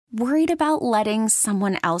Worried about letting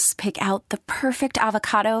someone else pick out the perfect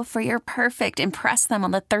avocado for your perfect impress them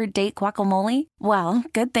on the third date guacamole? Well,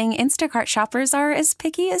 good thing Instacart shoppers are as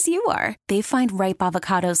picky as you are. They find ripe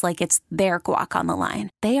avocados like it's their guac on the line.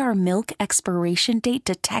 They are milk expiration date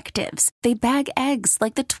detectives. They bag eggs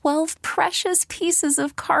like the 12 precious pieces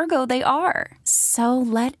of cargo they are. So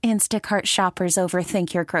let Instacart shoppers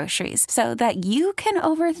overthink your groceries so that you can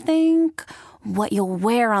overthink what you'll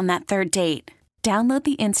wear on that third date. Download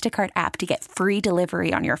the Instacart app to get free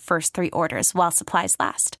delivery on your first 3 orders while supplies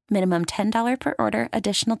last. Minimum $10 per order.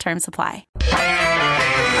 Additional terms apply.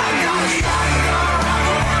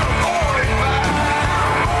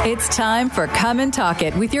 It's time for Come and Talk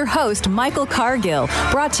It with your host, Michael Cargill,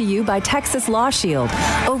 brought to you by Texas Law Shield.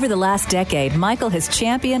 Over the last decade, Michael has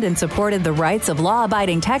championed and supported the rights of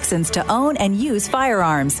law-abiding Texans to own and use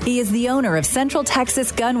firearms. He is the owner of Central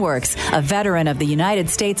Texas Gun Works, a veteran of the United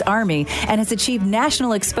States Army, and has achieved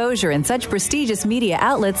national exposure in such prestigious media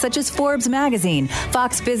outlets such as Forbes Magazine,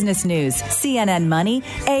 Fox Business News, CNN Money,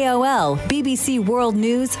 AOL, BBC World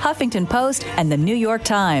News, Huffington Post, and the New York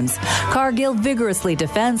Times. Cargill vigorously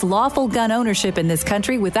defends lawful gun ownership in this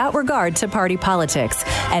country without regard to party politics.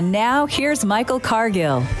 And now, here's Michael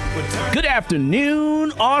Cargill. Good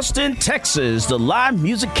afternoon, Austin, Texas, the live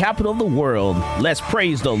music capital of the world. Let's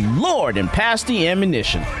praise the Lord and pass the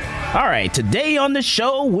ammunition. All right, today on the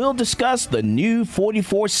show, we'll discuss the new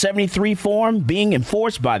 4473 form being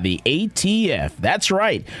enforced by the ATF. That's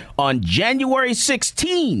right. On January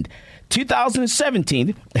 16th,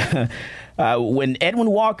 2017, when Edwin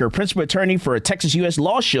Walker, principal attorney for Texas U.S.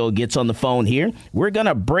 Law Shield, gets on the phone here, we're going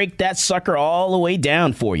to break that sucker all the way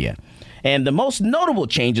down for you. And the most notable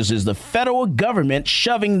changes is the federal government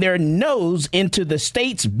shoving their nose into the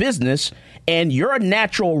state's business and your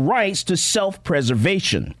natural rights to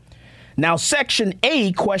self-preservation. Now, Section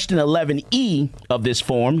A, Question 11E of this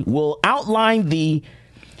form will outline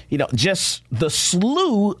just the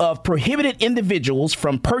slew of prohibited individuals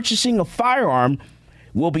from purchasing a firearm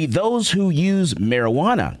will be those who use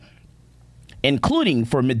marijuana, including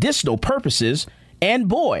for medicinal purposes. And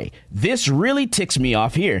boy, this really ticks me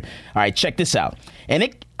off here. All right, check this out.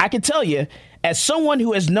 And I can tell you, as someone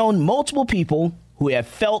who has known multiple people who have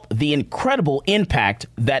felt the incredible impact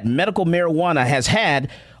that medical marijuana has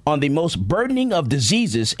had on the most burdening of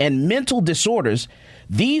diseases and mental disorders,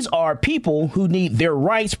 these are people who need their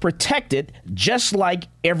rights protected just like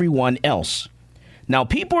everyone else. Now,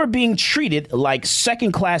 people are being treated like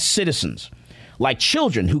second-class citizens, like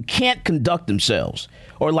children who can't conduct themselves,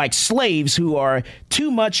 or like slaves who are too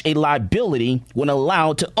much a liability when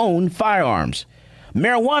allowed to own firearms.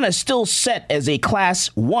 Marijuana is still set as a Class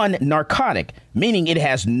 1 narcotic, meaning it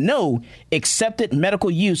has no accepted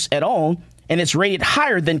medical use at all, and it's rated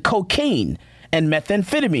higher than cocaine and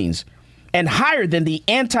methamphetamines, and higher than the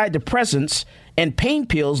antidepressants and pain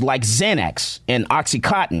pills like Xanax and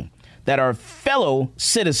Oxycontin that our fellow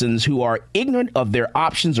citizens who are ignorant of their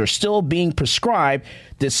options are still being prescribed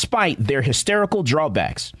despite their hysterical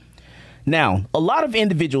drawbacks. Now, a lot of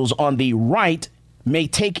individuals on the right may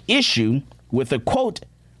take issue with the, quote,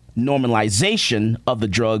 normalization of the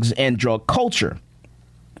drugs and drug culture.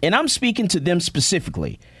 And I'm speaking to them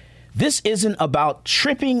specifically. This isn't about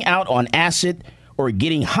tripping out on acid or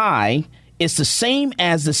getting high. It's the same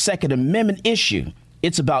as the Second Amendment issue.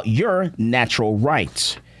 It's about your natural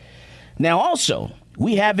rights. Now, also,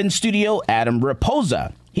 we have in studio Adam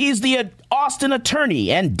Raposa. He's the Austin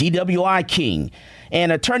attorney and DWI king.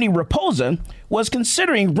 And Attorney Raposa was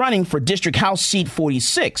considering running for District House Seat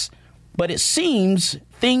 46. But it seems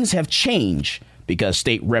things have changed because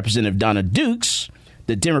State Representative Donna Dukes,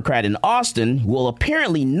 the Democrat in Austin, will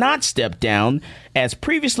apparently not step down as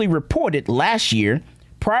previously reported last year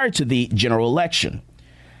prior to the general election.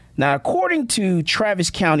 Now, according to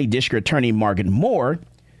Travis County District Attorney Margaret Moore,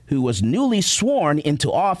 who was newly sworn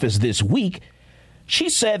into office this week, she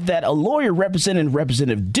said that a lawyer representing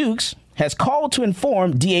Representative Dukes has called to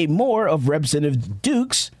inform DA Moore of Representative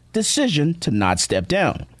Dukes' decision to not step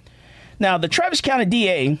down. Now, the Travis County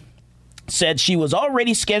DA said she was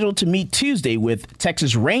already scheduled to meet Tuesday with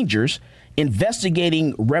Texas Rangers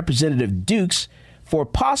investigating Representative Dukes for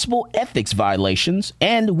possible ethics violations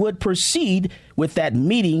and would proceed with that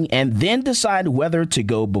meeting and then decide whether to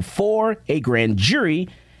go before a grand jury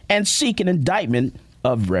and seek an indictment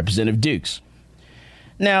of Representative Dukes.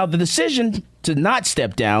 Now, the decision to not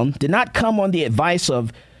step down did not come on the advice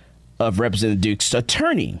of Representative Dukes'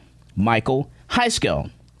 attorney, Michael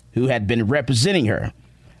Heiskell, who had been representing her.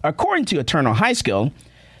 According to Attorney Heiskell,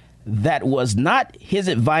 that was not his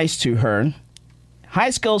advice to her.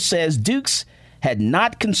 Heiskell says Dukes had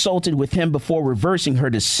not consulted with him before reversing her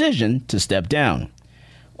decision to step down.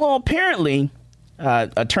 Well, apparently,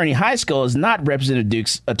 Attorney Heiskell is not Representative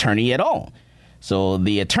Duke's attorney at all. So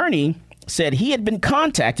the attorney said he had been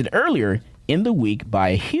contacted earlier in the week by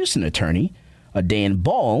a Houston attorney, Dan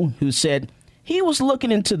Ball, who said he was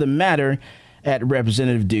looking into the matter at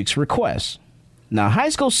Representative Duke's request. Now,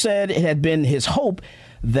 Heiskell said it had been his hope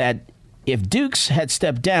that if Dukes had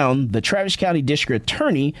stepped down, the Travis County District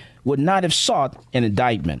Attorney would not have sought an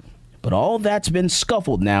indictment. But all that's been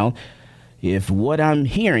scuffled now, if what I'm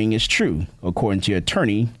hearing is true, according to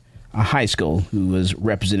Attorney Heiskell, who was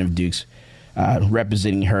Representative Dukes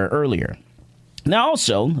representing her earlier. Now,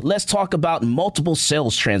 also, let's talk about multiple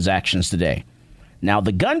sales transactions today. Now,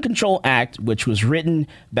 the Gun Control Act, which was written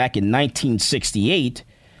back in 1968,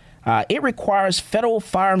 it requires federal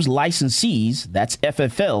firearms licensees, that's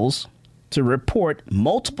FFLs, to report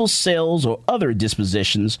multiple sales or other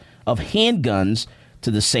dispositions of handguns to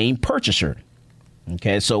the same purchaser.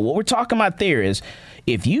 Okay, so what we're talking about there is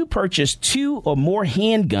if you purchase 2 or more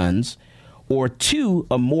handguns or 2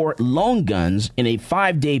 or more long guns in a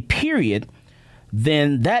 5-day period,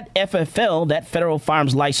 then that FFL, that federal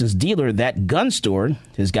firearms license dealer, that gun store,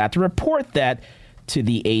 has got to report that to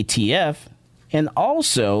the ATF and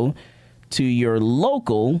also to your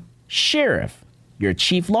local sheriff, your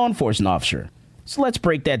chief law enforcement officer. So let's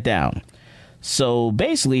break that down. So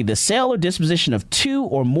basically, the sale or disposition of 2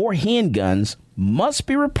 or more handguns must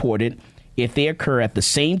be reported if they occur at the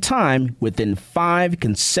same time within 5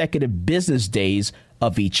 consecutive business days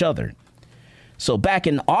of each other. So back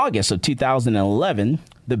in August of 2011,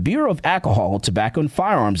 the Bureau of Alcohol, Tobacco and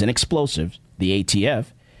Firearms and Explosives, the ATF,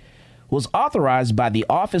 was authorized by the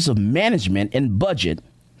Office of Management and Budget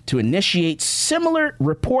to initiate similar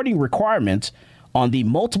reporting requirements on the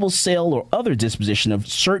multiple sale or other disposition of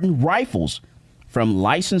certain rifles from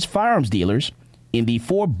licensed firearms dealers in the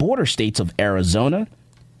 4 border states of Arizona,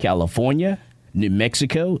 California, New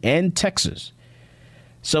Mexico, and Texas.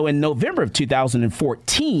 So in November of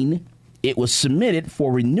 2014, it was submitted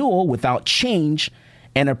for renewal without change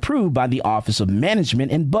and approved by the Office of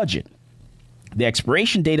Management and Budget. The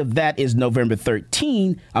expiration date of that is November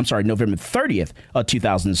 30th of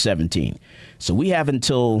 2017. So we have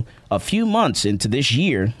until a few months into this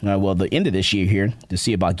year, the end of this year here, to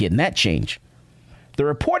see about getting that change. The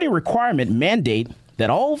reporting requirement mandate that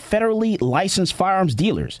all federally licensed firearms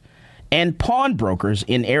dealers and pawnbrokers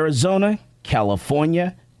in Arizona,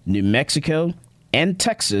 California, New Mexico, and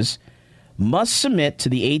Texas must submit to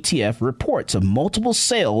the ATF reports of multiple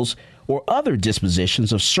sales or other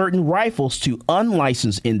dispositions of certain rifles to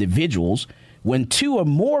unlicensed individuals when 2 or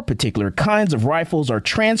more particular kinds of rifles are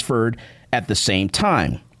transferred at the same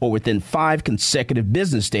time or within 5 consecutive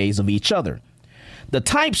business days of each other. The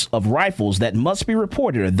types of rifles that must be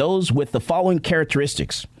reported are those with the following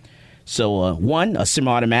characteristics. So, 1, a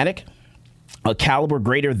semi-automatic, a caliber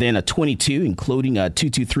greater than a .22, including a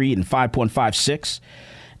 .223 and 5.56,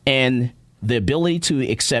 and the ability to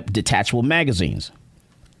accept detachable magazines.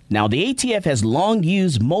 Now, the ATF has long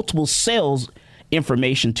used multiple sales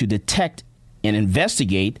information to detect and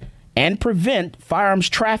investigate and prevent firearms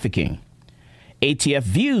trafficking. ATF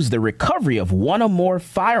views the recovery of 1 or more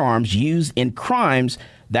firearms used in crimes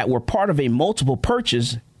that were part of a multiple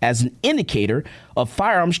purchase as an indicator of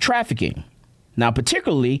firearms trafficking. Now,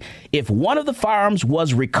 particularly if one of the firearms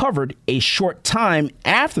was recovered a short time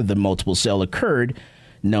after the multiple sale occurred,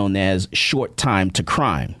 known as short time to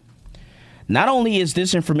crime. Not only is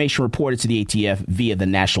this information reported to the ATF via the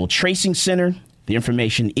National Tracing Center, the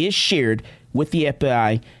information is shared with the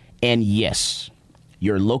FBI and, yes,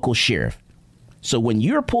 your local sheriff. So when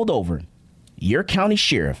you're pulled over, your county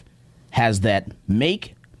sheriff has that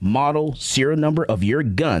make, model, serial number of your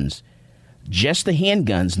guns, just the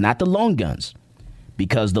handguns, not the long guns,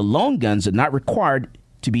 because the long guns are not required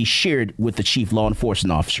to be shared with the chief law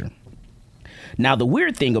enforcement officer. Now, the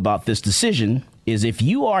weird thing about this decision is if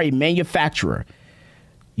you are a manufacturer,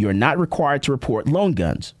 you're not required to report long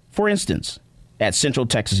guns. For instance, at Central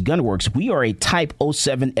Texas Gun Works, we are a Type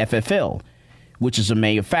 07 FFL, which is a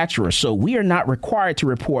manufacturer, so we are not required to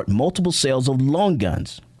report multiple sales of long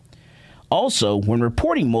guns. Also, when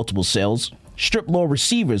reporting multiple sales, strip load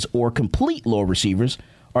receivers or complete load receivers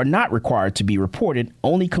are not required to be reported,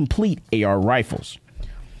 only complete AR rifles.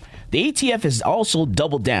 The ATF has also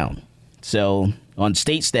doubled down on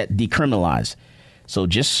states that decriminalize. So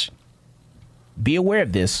just be aware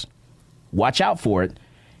of this, watch out for it,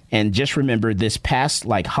 and just remember this past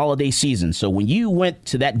holiday season. So when you went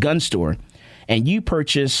to that gun store and you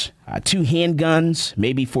purchase 2 handguns,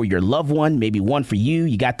 maybe for your loved one, maybe one for you,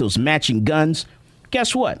 you got those matching guns,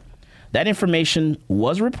 guess what? That information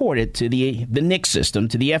was reported to the NICS system,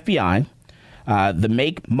 to the FBI, the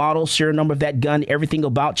make, model, serial number of that gun, everything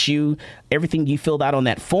about you, everything you filled out on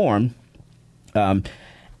that form. And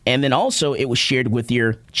then also it was shared with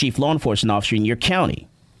your chief law enforcement officer in your county.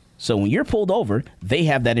 So when you're pulled over, they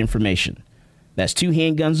have that information. That's 2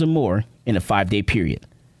 handguns or more in a 5-day period.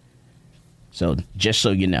 So just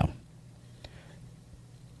so you know.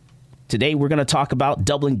 Today, we're going to talk about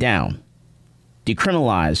doubling down,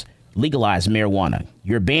 decriminalize, legalize marijuana.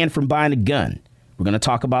 You're banned from buying a gun. We're going to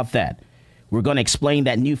talk about that. We're going to explain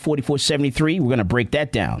that new 4473. We're going to break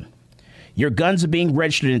that down. Your guns are being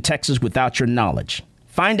registered in Texas without your knowledge.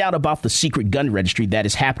 Find out about the secret gun registry that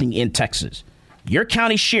is happening in Texas. Your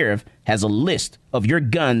county sheriff has a list of your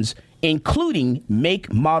guns, including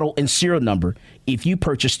make, model, and serial number, if you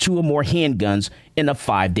purchase 2 or more handguns in a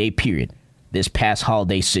 5-day period this past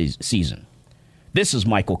holiday season. This is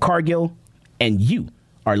Michael Cargill, and you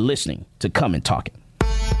are listening to Come and Talk It.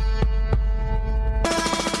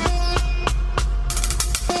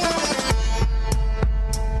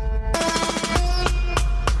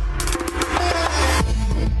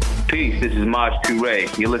 Peace, this is Maj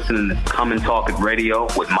Toure. You're listening to Come and Talk It Radio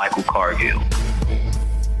with Michael Cargill.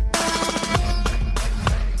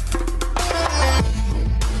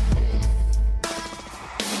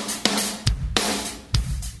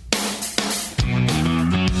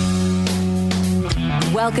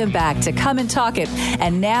 Welcome back to Come and Talk It.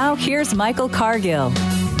 And now here's Michael Cargill.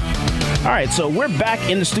 All right, so we're back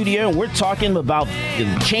in the studio, and we're talking about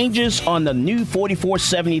the changes on the new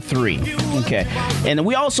 4473. Okay, and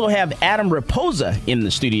we also have Adam Raposa in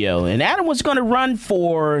the studio, and Adam was going to run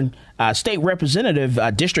for state representative,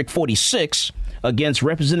 District 46, against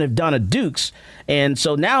Representative Donna Dukes. And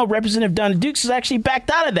so now Representative Donna Dukes is actually backed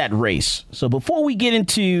out of that race. So before we get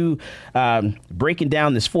into breaking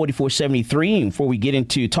down this 4473, and before we get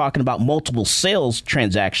into talking about multiple sales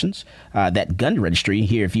transactions, that gun registry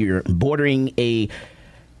here, if you're bordering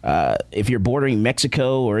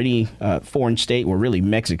Mexico or any foreign state, or really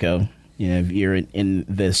Mexico, if you're in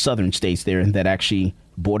the southern states there that actually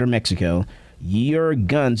border Mexico, your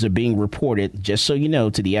guns are being reported, just so you know,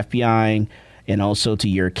 to the FBI and also to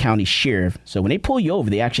your county sheriff. So when they pull you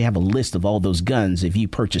over, they actually have a list of all those guns if you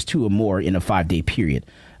purchase 2 or more in a 5-day period.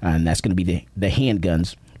 And that's going to be the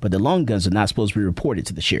handguns. But the long guns are not supposed to be reported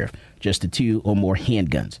to the sheriff, just the 2 or more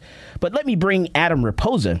handguns. But let me bring Adam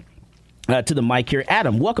Raposa to the mic here.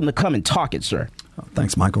 Adam, welcome to Come and Talk It, sir. Oh,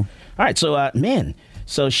 thanks, Michael. All right, so,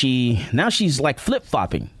 so she's like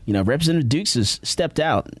flip-flopping. Representative Dukes has stepped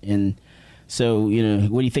out. And so, what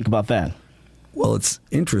do you think about that? Well, it's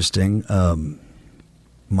interesting.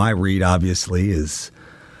 My read, obviously, is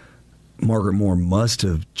Margaret Moore must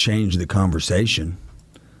have changed the conversation.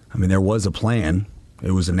 I mean, there was a plan.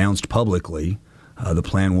 It was announced publicly. The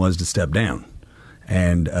plan was to step down.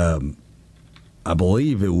 And I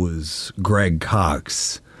believe it was Greg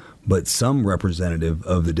Cox, but some representative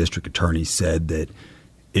of the district attorney said that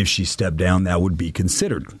if she stepped down, that would be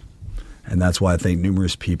considered. And that's why I think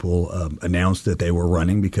numerous people announced that they were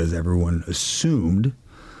running, because everyone assumed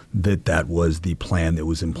that that was the plan that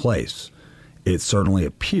was in place. It certainly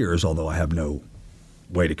appears, although I have no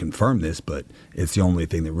way to confirm this, but it's the only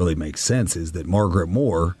thing that really makes sense, is that Margaret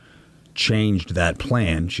Moore changed that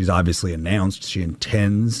plan. She's obviously announced she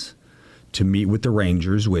intends to meet with the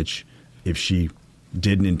Rangers, which, if she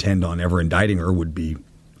didn't intend on ever indicting her, would be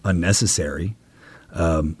unnecessary.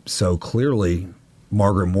 So clearly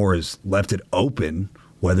Margaret Moore has left it open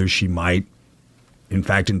whether she might, in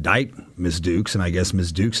fact, indict Ms. Dukes. And I guess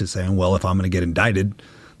Ms. Dukes is saying, well, if I'm going to get indicted,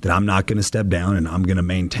 then I'm not going to step down, and I'm going to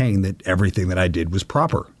maintain that everything that I did was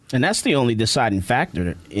proper. And that's the only deciding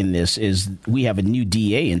factor in this, is we have a new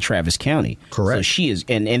DA in Travis County. Correct. So she is,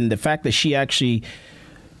 and the fact that she actually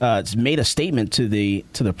made a statement to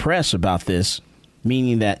the press about this,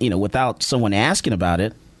 meaning that, without someone asking about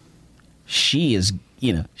it, she is,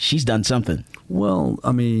 she's done something. Well,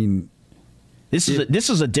 I mean, this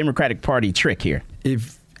is a Democratic Party trick here.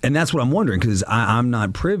 And that's what I'm wondering, because I'm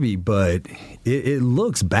not privy, but it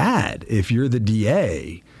looks bad if you're the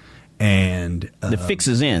DA. And the fix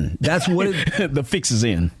is in. That's what the fix is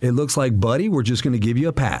in. It looks like, buddy, we're just going to give you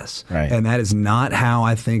a pass. Right. And that is not how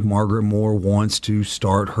I think Margaret Moore wants to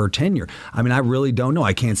start her tenure. I mean, I really don't know.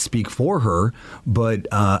 I can't speak for her, but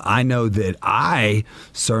I know that I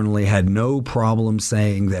certainly had no problem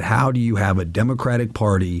saying that how do you have a Democratic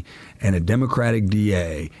Party and a Democratic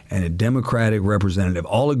DA and a Democratic representative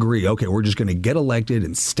all agree, okay, we're just going to get elected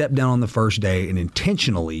and step down on the first day and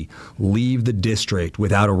intentionally leave the district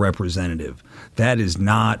without a representative. That is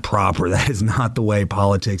not proper. That is not the way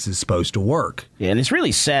politics is supposed to work. Yeah, and it's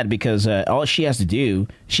really sad because all she has to do,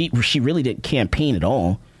 she really didn't campaign at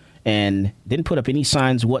all and didn't put up any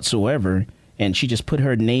signs whatsoever. and she just put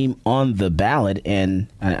her name on the ballot, and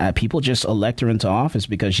people just elect her into office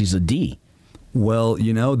because she's a D. Well,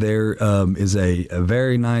 there is a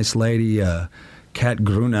very nice lady, Kat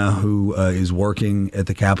Gruna, who is working at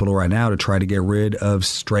the Capitol right now to try to get rid of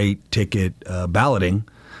straight ticket balloting.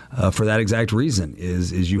 For that exact reason,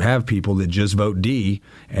 is you have people that just vote D,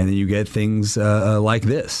 and then you get things like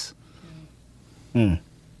this.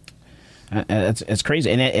 It's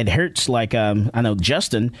crazy, and it hurts. Like I know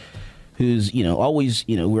Justin, who's always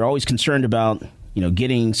we're always concerned about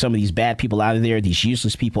getting some of these bad people out of there, these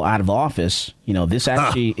useless people out of office. This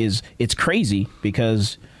actually it's crazy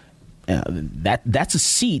because that's a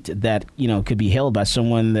seat that could be held by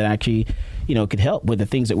someone that actually could help with the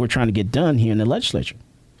things that we're trying to get done here in the legislature.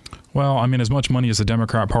 Well, I mean, as much money as the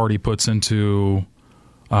Democrat Party puts into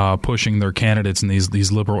pushing their candidates in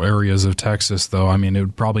these liberal areas of Texas, though, I mean, it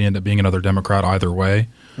would probably end up being another Democrat either way.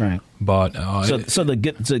 Right. But so the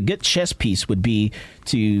good chess piece would be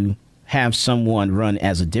to have someone run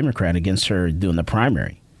as a Democrat against her doing the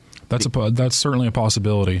primary. That's certainly a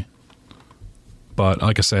possibility. But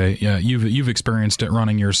like I say, yeah, you've experienced it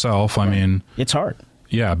running yourself. I mean, it's hard.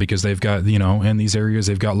 Yeah, because they've got, in these areas,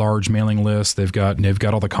 they've got large mailing lists. They've got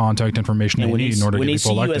all the contact information they need in order to get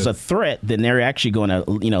people elected. When they see you as a threat, then they're actually going to,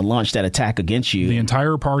 launch that attack against you. The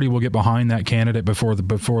entire party will get behind that candidate before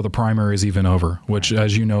the primary is even over, which,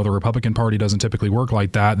 as you know, the Republican Party doesn't typically work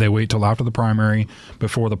like that. They wait till after the primary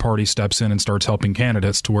before the party steps in and starts helping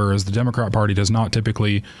candidates, to whereas the Democrat Party does not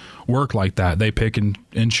typically work like that. They pick and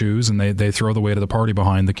choose, and they throw the weight of the party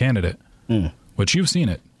behind the candidate, which you've seen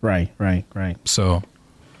it. Right. So...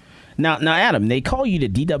 Now, Adam, they call you the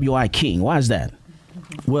DWI King. Why is that?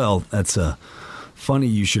 Well, that's funny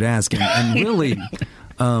you should ask. And really,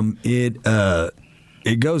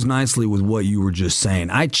 it goes nicely with what you were just saying.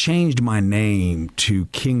 I changed my name to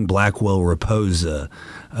King Blackwell Raposa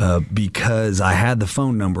because I had the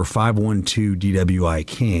phone number 512 DWI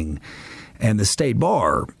King, and the state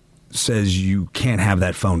bar says you can't have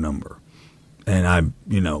that phone number. And I'm,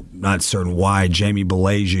 not certain why Jamie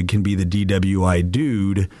Belasia can be the DWI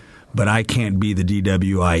dude, but I can't be the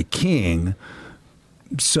DWI King.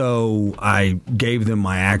 So I gave them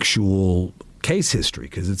my actual case history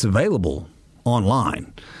because it's available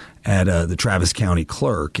online at the Travis County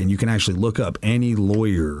Clerk. And you can actually look up any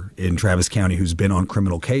lawyer in Travis County who's been on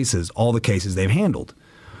criminal cases, all the cases they've handled.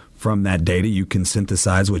 From that data, you can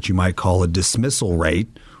synthesize what you might call a dismissal rate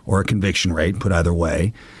or a conviction rate, put either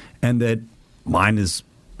way, and that mine is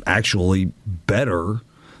actually better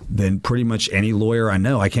than pretty much any lawyer I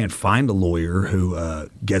know. I can't find a lawyer who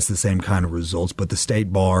gets the same kind of results, but the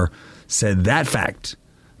state bar said that fact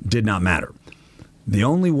did not matter. The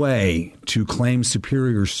only way to claim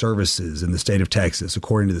superior services in the state of Texas,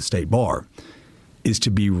 according to the state bar, is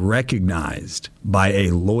to be recognized by a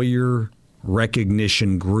lawyer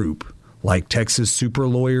recognition group like Texas Super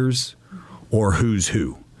Lawyers or Who's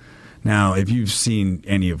Who. Now, if you've seen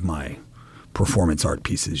any of my performance art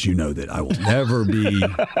pieces, you know that I will never be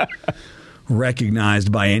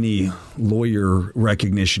recognized by any lawyer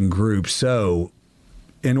recognition group. So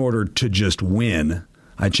in order to just win,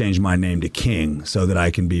 I changed my name to King so that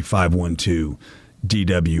I can be 512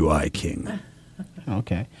 DWI King.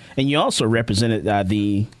 Okay. And you also represented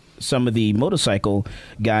some of the motorcycle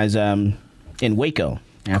guys in Waco.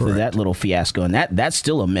 After Correct. That little fiasco, and that's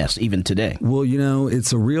still a mess even today. Well,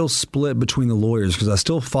 it's a real split between the lawyers because I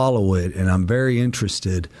still follow it, and I'm very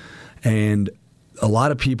interested. And a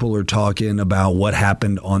lot of people are talking about what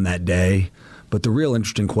happened on that day, but the real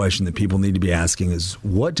interesting question that people need to be asking is,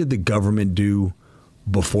 what did the government do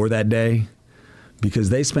before that day?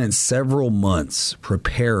 Because they spent several months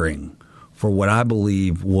preparing for what I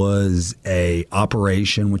believe was a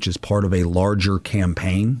operation which is part of a larger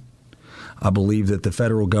campaign. I believe that the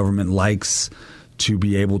federal government likes to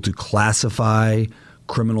be able to classify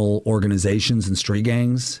criminal organizations and street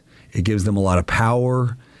gangs. It gives them a lot of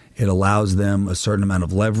power. It allows them a certain amount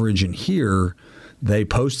of leverage. And here, they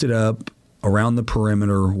posted up around the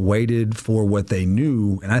perimeter, waited for what they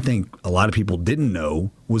knew, and I think a lot of people didn't know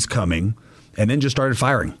was coming, and then just started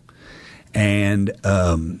firing. And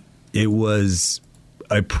it was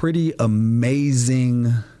a pretty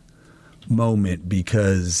amazing moment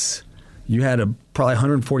because you had probably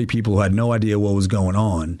 140 people who had no idea what was going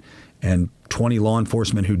on and 20 law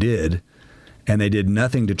enforcement who did, and they did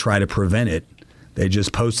nothing to try to prevent it. They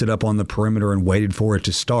just posted up on the perimeter and waited for it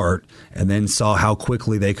to start and then saw how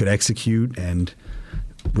quickly they could execute and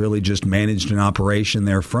really just managed an operation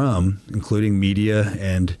therefrom, including media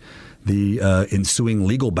and the ensuing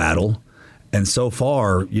legal battle. And so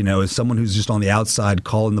far, as someone who's just on the outside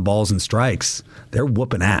calling the balls and strikes, they're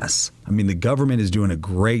whooping ass. I mean, the government is doing a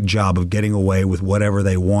great job of getting away with whatever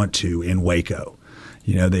they want to in Waco.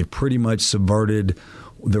 They've pretty much subverted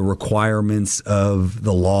the requirements of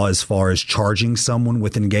the law as far as charging someone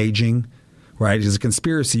with engaging. Right? As a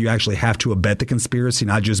conspiracy, you actually have to abet the conspiracy,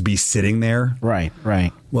 not just be sitting there. Right.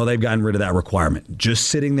 Well, they've gotten rid of that requirement. Just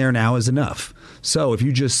sitting there now is enough. So if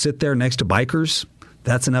you just sit there next to bikers,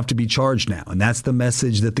 that's enough to be charged now. And that's the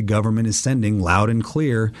message that the government is sending loud and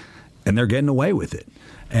clear, and they're getting away with it.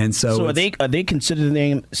 And so are they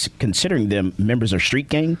considering them members of street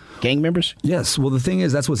gang members? Yes. Well, the thing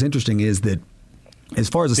is, that's what's interesting is that as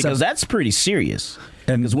far as because that's pretty serious.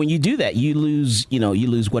 And because when you do that, you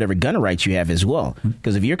lose whatever gun rights you have as well.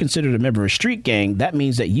 Because if you're considered a member of a street gang, that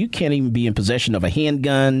means that you can't even be in possession of a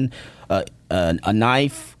handgun, a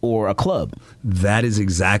knife, or a club. That is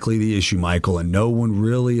exactly the issue, Michael, and no one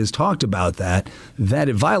really has talked about that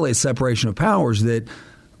it violates separation of powers, that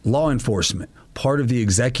law enforcement, part of the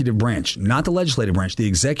executive branch, not the legislative branch, the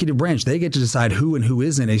executive branch, they get to decide who and who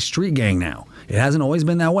isn't a street gang now. It hasn't always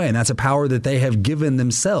been that way, and that's a power that they have given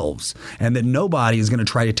themselves and that nobody is going to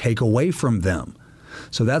try to take away from them.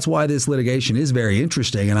 So that's why this litigation is very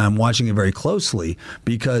interesting, and I'm watching it very closely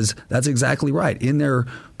because that's exactly right. In their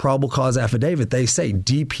probable cause affidavit, they say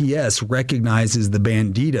DPS recognizes the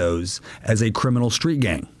Bandidos as a criminal street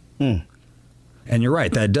gang. And you're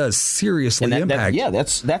right, that does seriously impact.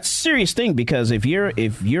 That's a serious thing, because if you're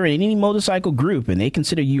in any motorcycle group and they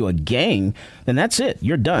consider you a gang, then that's it.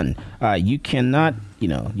 You're done. You cannot,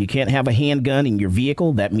 you can't have a handgun in your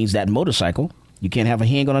vehicle. That means that motorcycle. You can't have a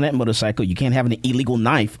handgun on that motorcycle. You can't have an illegal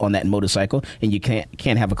knife on that motorcycle, and you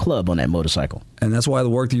can't have a club on that motorcycle. And that's why the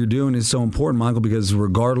work that you're doing is so important, Michael, because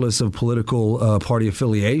regardless of political party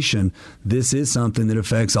affiliation, this is something that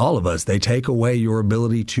affects all of us. They take away your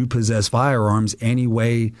ability to possess firearms any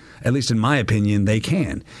way, at least in my opinion, they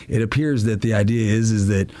can. It appears that the idea is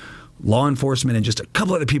that law enforcement and just a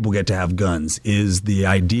couple other people get to have guns is the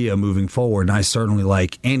idea moving forward, and I certainly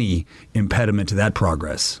like any impediment to that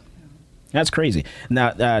progress. That's crazy.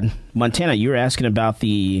 Now, Montana, you were asking about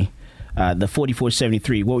the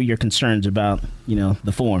 4473. What were your concerns about,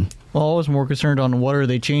 the form? Well, I was more concerned on what are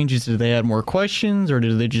they changes. Did they add more questions, or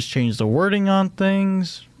did they just change the wording on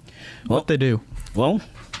things? What they do? Well,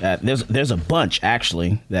 there's a bunch,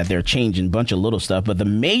 actually, that they're changing, a bunch of little stuff. But the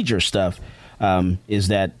major stuff is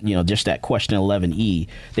that, just that question 11E.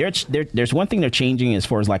 There's one thing they're changing as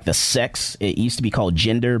far as like the sex. It used to be called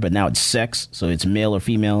gender, but now it's sex. So it's male or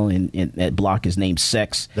female, and that block is named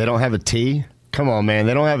sex. They don't have a T? Come on, man.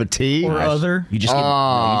 They don't have a T? Or other? You just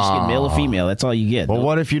get male or female. That's all you get. Well,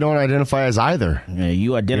 what if you don't identify as either?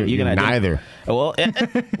 You're going to neither. Well,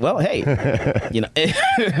 hey,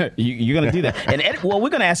 you're going to do that. And we're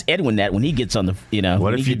going to ask Edwin that when he gets on the,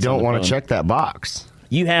 What if you don't want to check that box?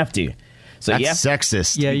 You have to. So that's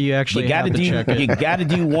sexist. Yeah, you actually have to check it. You got to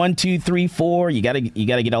do 1, 2, 3, 4. You got to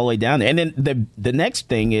get all the way down there. And then the next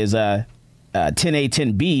thing is 10A,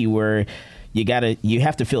 10B, where you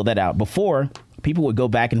have to fill that out. Before, people would go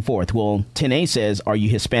back and forth. Well, 10A says, are you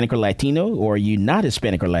Hispanic or Latino, or are you not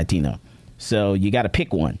Hispanic or Latino? So you got to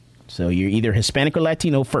pick one. So you're either Hispanic or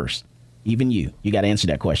Latino first. Even you got to answer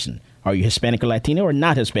that question. Are you Hispanic or Latino, or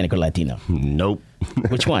not Hispanic or Latino? Nope.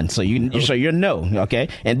 Which one? So you're no, okay?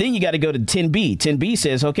 And then you got to go to 10B. 10B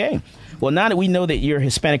says, okay, well, now that we know that you're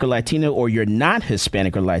Hispanic or Latino, or you're not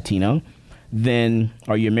Hispanic or Latino, then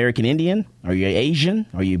are you American Indian? Are you Asian?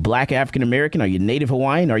 Are you Black African American? Are you Native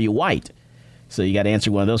Hawaiian? Are you white? So you got to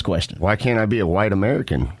answer one of those questions. Why can't I be a white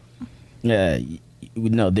American?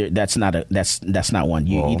 No, that's not one.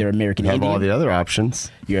 You either American have Indian. All the other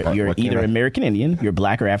options. You're either American Indian, you're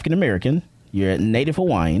Black or African American, you're Native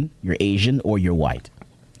Hawaiian, you're Asian, or you're white.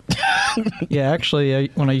 Yeah, actually,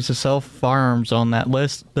 when I used to sell firearms on that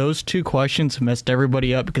list, those two questions messed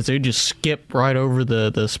everybody up because they just skip right over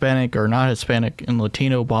the Hispanic or not Hispanic and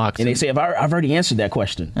Latino box. And they say, I've already answered that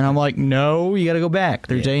question. And I'm like, no, you got to go back.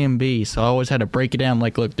 There's A and B. So I always had to break it down.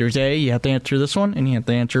 Like, look, there's A, you have to answer this one, and you have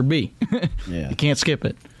to answer B. You can't skip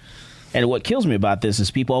it. And what kills me about this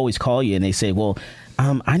is people always call you and they say, well,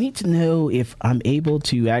 I need to know if I'm able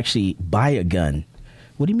to actually buy a gun.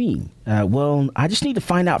 What do you mean? Well, I just need to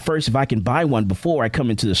find out first if I can buy one before I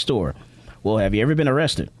come into the store. Well, have you ever been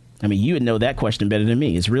arrested? I mean, you would know that question better than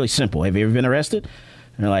me. It's really simple. Have you ever been arrested?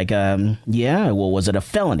 And they're like, yeah. Well, was it a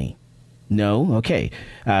felony? No. Okay.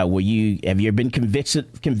 Have you ever been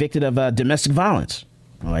convicted of domestic violence?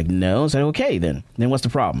 I'm like, no. It's like, okay, then what's the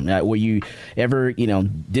problem? Were you ever,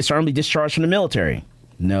 dishonorably discharged from the military?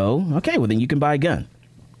 No. Okay. Well, then you can buy a gun.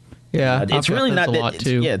 Yeah, it's really not a lot that.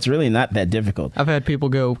 too. Yeah, it's really not that difficult. I've had people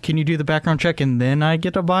go, "Can you do the background check and then I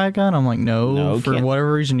get to buy a gun?" I'm like, "No, for can't.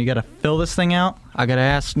 whatever reason, you got to fill this thing out. I got to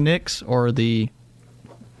ask Nick's or the."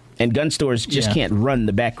 And gun stores just can't run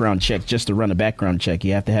the background check just to run a background check.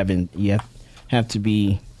 You have to have to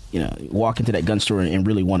be, walk into that gun store and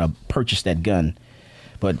really want to purchase that gun.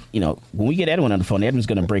 But when we get Edwin on the phone, Edwin's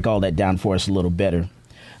going to break all that down for us a little better.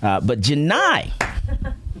 But Janai.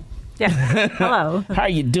 Yeah. Hello. How are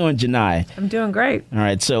you doing, Janai? I'm doing great. All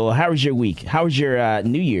right. So how was your week? How was your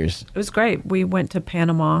New Year's? It was great. We went to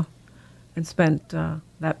Panama and spent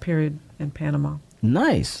that period in Panama.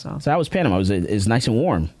 Nice. So how was Panama? It was nice and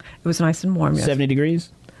warm. It was nice and warm, yes. 70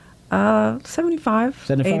 degrees? 75.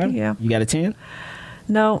 75? 80, yeah. You got a tan?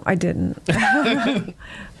 No, I didn't.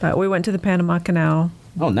 But we went to the Panama Canal.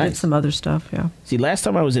 Oh, nice. Did some other stuff, yeah. See, last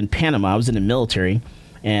time I was in Panama, I was in the military,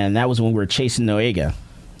 and that was when we were chasing Noriega.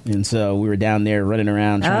 And so we were down there running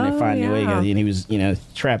around trying to find Noriega, and he was,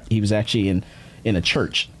 trapped. He was actually in a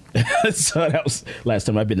church. So that was last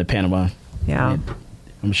time I've been to Panama. Yeah. And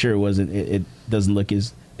I'm sure it doesn't look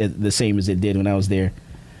the same as it did when I was there.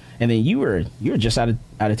 And then you were just out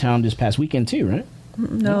of town this past weekend too, right?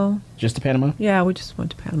 No. Just to Panama? Yeah, we just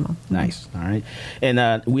went to Panama. Nice. All right.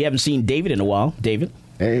 And we haven't seen David in a while. David?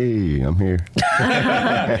 Hey, I'm here.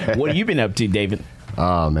 What have you been up to, David?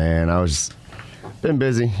 Oh, man, been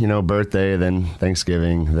busy, birthday, then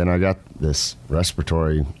Thanksgiving. Then I got this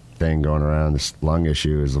respiratory thing going around. This lung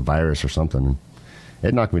issue is a virus or something.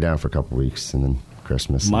 It knocked me down for a couple weeks, and then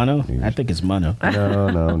Christmas. Mono? I think it's mono.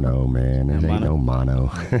 No, man. It ain't no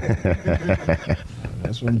mono.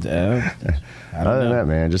 That's what Other than that,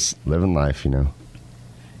 man, just living life, doing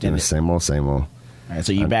the same old. All right,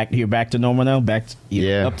 so you're back to normal now?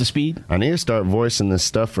 Up to speed? I need to start voicing this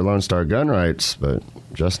stuff for Lone Star Gun Rights, but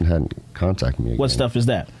Justin hadn't contacted me again. What stuff is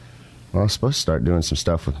that? Well, I was supposed to start doing some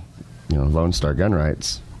stuff with, Lone Star Gun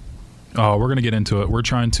Rights. Oh, we're going to get into it. We're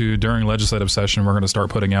trying to, during legislative session, we're going to start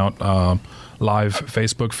putting out live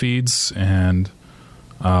Facebook feeds, and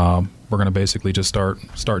we're going to basically just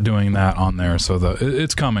start doing that on there. So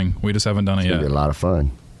it's coming. We just haven't done it yet. It's going to be a lot of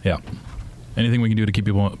fun. Yeah. Anything we can do to keep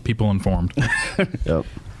people informed. Yep.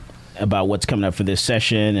 About what's coming up for this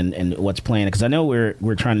session and what's planned. Because I know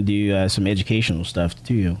we're trying to do some educational stuff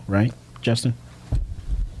too, right, Justin?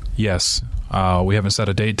 Yes. We haven't set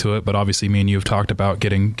a date to it, but obviously me and you have talked about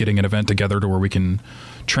getting an event together to where we can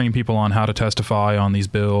train people on how to testify on these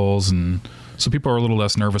bills, and so people are a little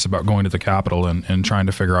less nervous about going to the Capitol and trying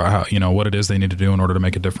to figure out how, what it is they need to do in order to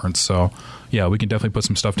make a difference. So, yeah, we can definitely put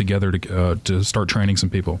some stuff together to start training some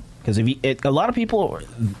people. Because a lot of people,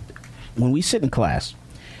 when we sit in class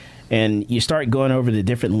and you start going over the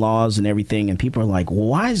different laws and everything, and people are like, well,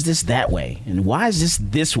 why is this that way? And why is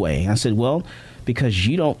this way? And I said, well, because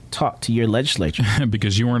you don't talk to your legislature.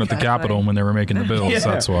 Because you weren't at the Capitol when they were making the bills.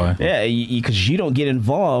 That's why. Yeah, because you don't get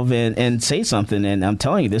involved and say something. And I'm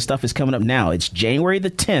telling you, this stuff is coming up now. It's January the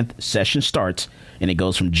 10th, session starts, and it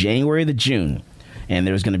goes from January to June. And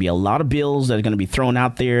there's going to be a lot of bills that are going to be thrown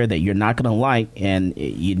out there that you're not going to like. And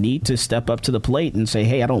you need to step up to the plate and say,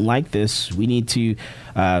 hey, I don't like this. We need to,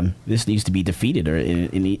 this needs to be defeated, or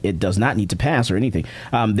it does not need to pass or anything.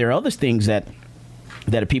 There are other things that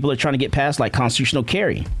people are trying to get passed, like constitutional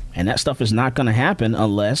carry. And that stuff is not going to happen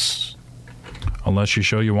unless you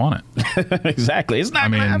show you want it. Exactly. It's not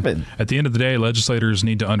going to happen. At the end of the day, legislators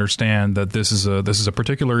need to understand that this is a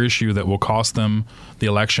particular issue that will cost them the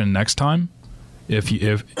election next time if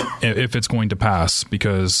it's going to pass,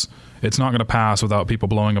 because it's not going to pass without people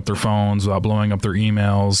blowing up their phones, without blowing up their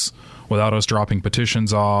emails, without us dropping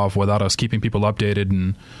petitions off, without us keeping people updated,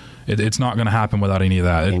 and it's not going to happen without any of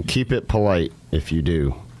that. And keep it polite if you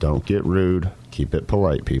do. Don't get rude. Keep it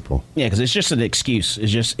polite, people. Yeah, because it's just an excuse.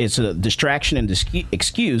 It's a distraction and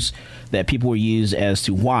excuse that people will use as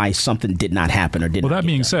to why something did not happen or did not. Well, that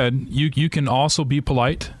being said, you can also be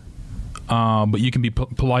polite, but you can be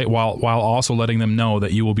polite while also letting them know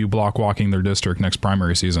that you will be block walking their district next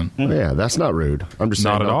primary season. Well, yeah, that's not rude. I'm just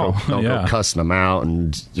saying, not at all. Don't go cussing them out,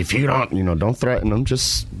 and if you don't threaten them.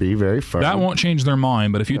 Just be very firm. That won't change their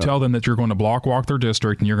mind. But if you tell them that you're going to block walk their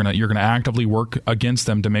district and you're going to actively work against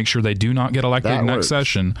them to make sure they do not get elected next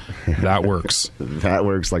session, that works. That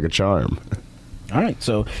works like a charm. All right,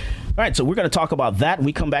 so we're going to talk about that. When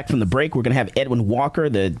we come back from the break, we're going to have Edwin Walker,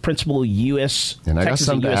 the principal U.S. And I got Texas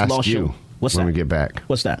something and to U.S. law ask you show. What's when that? we get back.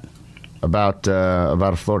 What's that? About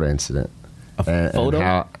a Florida incident.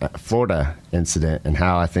 Florida incident and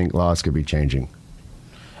how I think laws could be changing.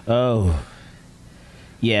 Oh.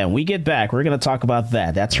 Yeah, when we get back, we're going to talk about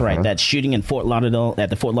that. That's right. That shooting in Fort Lauderdale at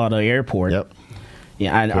the Fort Lauderdale airport. Yep.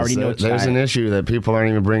 Yeah, I already know. There's an issue that people aren't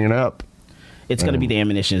even bringing up. it's going to be the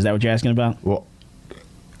ammunition. Is that what you're asking about? Well,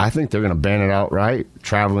 I think they're going to ban it outright,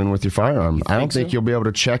 traveling with your firearm. I don't think so? you'll be able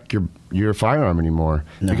to check your firearm anymore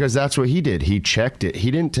because that's what he did. He checked it. He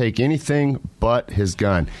didn't take anything but his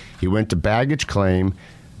gun. He went to baggage claim,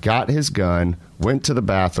 got his gun, went to the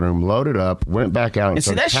bathroom, loaded up, went back out. And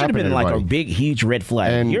see, that should have been like a big, huge red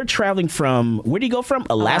flag. And you're traveling from, where do you go from?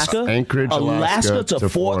 Alaska? Anchorage, Alaska to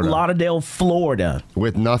Fort Florida. Lauderdale, Florida.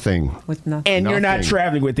 With nothing. And you're not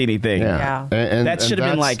traveling with anything. Yeah. That should have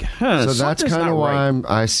been like, So that's kind of why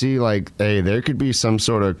I see like, hey, there could be some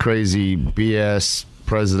sort of crazy BS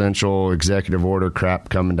presidential executive order crap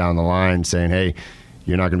coming down the line saying, hey,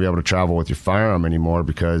 you're not going to be able to travel with your firearm anymore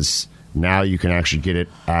because now you can actually get it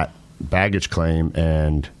at baggage claim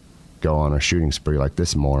and go on a shooting spree like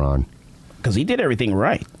this moron. Because he did everything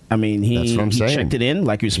right. I mean, he checked it in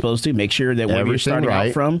like you're supposed to, make sure that where you're starting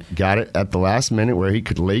out from. Got it at the last minute where he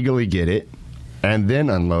could legally get it and then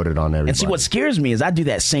unload it on everybody. And see, what scares me is I do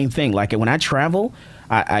that same thing. Like when I travel,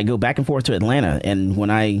 I go back and forth to Atlanta, and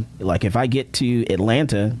if I get to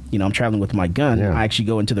Atlanta, I'm traveling with my gun, I actually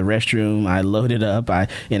go into the restroom, I load it up,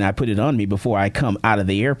 and I put it on me before I come out of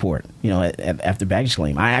the airport, after baggage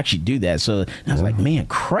claim. I actually do that. So I was like, man,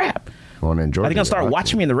 crap. Well, in Georgia, are they going to start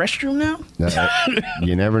watching me in the restroom now?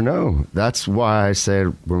 You never know. That's why I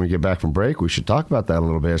said when we get back from break, we should talk about that a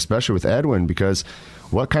little bit, especially with Edwin, because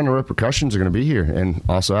what kind of repercussions are going to be here? And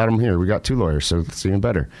also, Adam, here, we got 2 lawyers, so it's even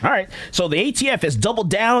better. All right. So the ATF has doubled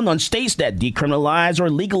down on states that decriminalize or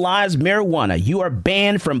legalize marijuana. You are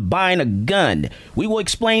banned from buying a gun. We will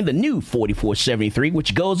explain the new 4473,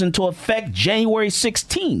 which goes into effect January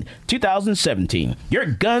 16, 2017. Your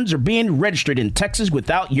guns are being registered in Texas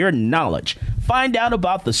without your knowledge. Find out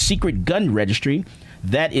about the secret gun registry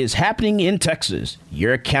that is happening in Texas.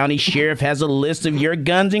 Your county sheriff has a list of your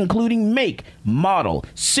guns, including make, model,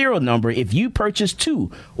 serial number, if you purchased 2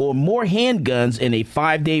 or more handguns in a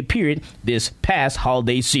 5-day period this past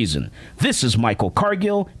holiday season. This is Michael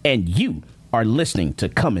Cargill, and you are listening to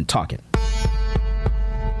Come and Talk It.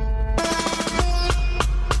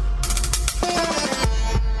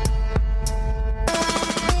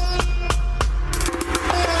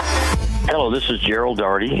 Hello, this is Gerald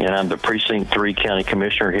Daugherty, and I'm the Precinct 3 County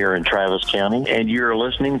Commissioner here in Travis County, and you're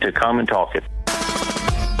listening to Come and Talk It.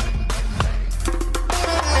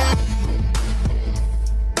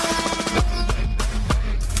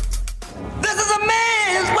 This is a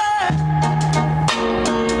man's world.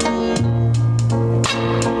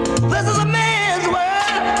 This is a man's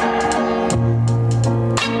world.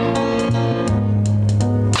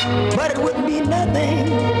 But it wouldn't be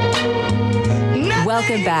nothing.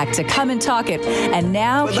 Welcome back to Come and Talk It. And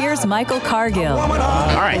now here's Michael Cargill. All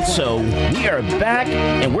right, so we are back,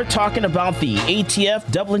 and we're talking about the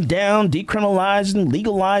ATF doubling down, decriminalizing,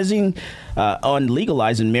 legalizing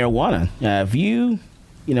marijuana.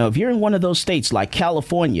 If you're in one of those states like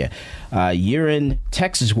California, you're in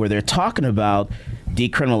Texas where they're talking about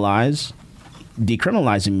decriminalizing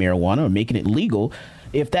marijuana or making it legal.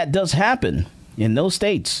 If that does happen in those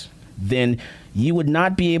states, then you would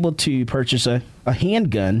not be able to purchase a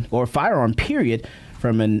handgun or firearm, period,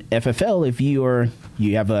 from an FFL if you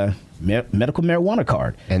have a medical marijuana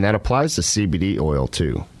card. And that applies to CBD oil,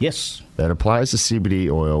 too. Yes. That applies to CBD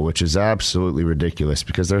oil, which is absolutely ridiculous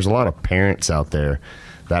because there's a lot of parents out there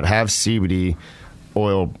that have CBD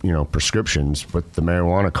oil, prescriptions with the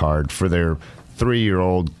marijuana card for their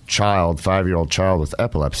 3-year-old child, 5-year-old child with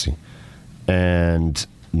epilepsy. And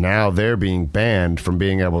now they're being banned from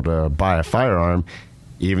being able to buy a firearm,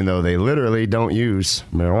 even though they literally don't use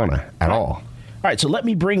marijuana at all. All right, so let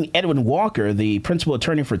me bring Edwin Walker, the principal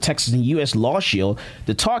attorney for Texas and U.S. Law Shield,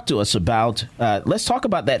 to talk to us about, let's talk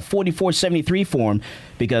about that 4473 form,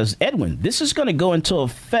 because, Edwin, this is going to go into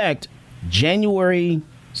effect January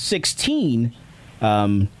 16,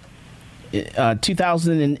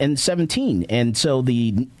 2017. And so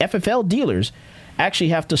the FFL dealers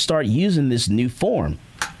actually have to start using this new form.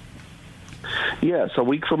 Yes, a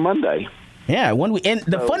week from Monday. Yeah, and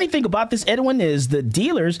the funny thing about this, Edwin, is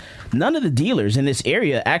none of the dealers in this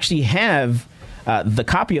area actually have the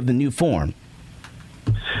copy of the new form.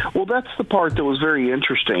 Well, that's the part that was very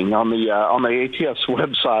interesting on the ATF's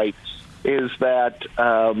website. Is that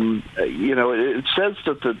it says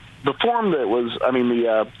that the form that was,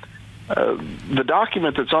 the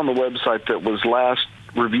document that's on the website that was last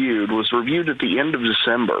reviewed was reviewed at the end of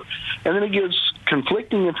December, and then it gives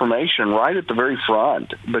conflicting information right at the very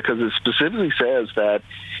front because it specifically says that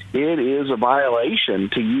it is a violation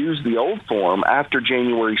to use the old form after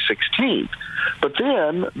January 16th. But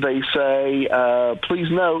then they say,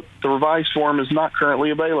 please note, the revised form is not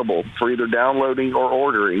currently available for either downloading or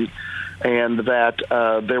ordering. and that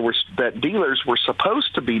that dealers were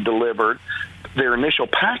supposed to be delivered their initial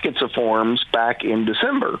packets of forms back in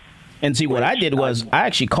December. And see, what I did was I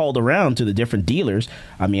actually called around to the different dealers.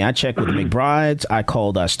 I mean, I checked with the McBrides. I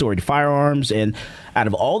called Storied Firearms. And out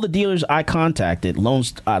of all the dealers I contacted, Lone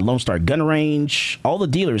Star Gun Range, all the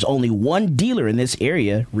dealers, only one dealer in this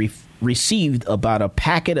area received about a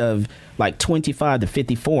packet of like 25 to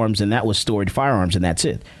 50 forms, and that was Storied Firearms, and that's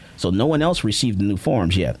it. So no one else received the new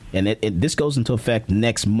forms yet. And this goes into effect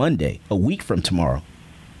next Monday, a week from tomorrow.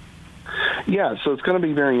 Yeah, so it's going to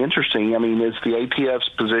be very interesting. I mean, is the ATF's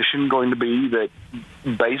position going to be that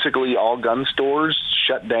basically all gun stores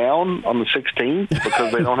shut down on the 16th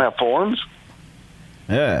because they don't have forms?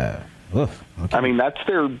 Yeah. Oof, okay. I mean, that's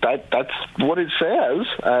what it says.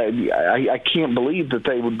 I can't believe that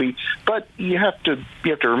they would be, but you have to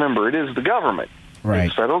remember it is the government, right?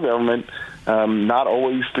 It's federal government. Not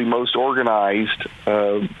always the most organized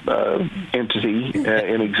entity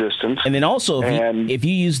in existence. And then also, if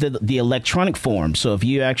you use the electronic form, so if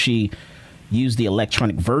you actually use the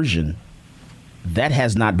electronic version, that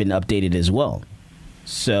has not been updated as well.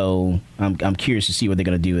 So I'm curious to see what they're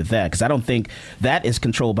going to do with that, because I don't think that is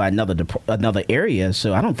controlled by another area.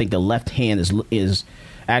 So I don't think the left hand is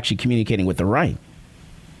actually communicating with the right.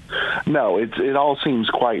 No, it all seems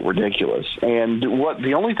quite ridiculous. And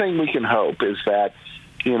the only thing we can hope is that,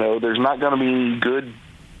 there's not going to be any good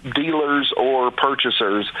dealers or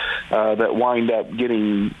purchasers that wind up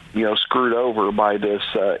getting, screwed over by this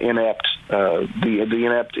inept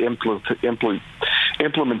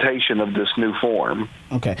implementation of this new form.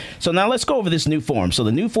 Okay, so now let's go over this new form. So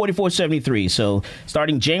the new 4473. So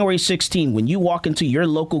starting January 16, when you walk into your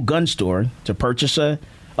local gun store to purchase a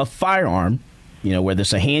firearm, whether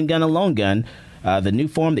it's a handgun or long gun, the new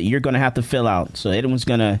form that you're going to have to fill out. So everyone's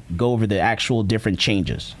going to go over the actual different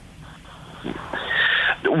changes.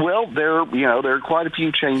 Well, there are quite a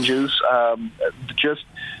few changes. Just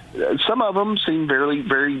some of them seem very,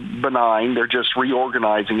 very benign. They're just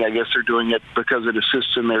reorganizing. I guess they're doing it because it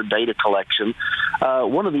assists in their data collection.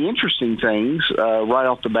 One of the interesting things right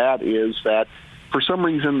off the bat is that for some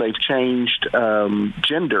reason they've changed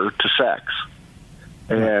gender to sex.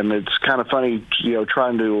 And it's kind of funny,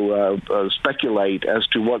 trying to speculate as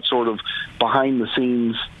to what sort of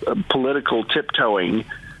behind-the-scenes political tiptoeing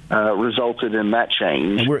resulted in that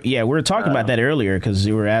change. And we were talking about that earlier because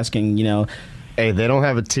you were asking, hey, they don't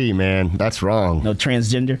have a T, man. That's wrong. No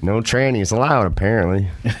transgender? No trannies allowed, apparently.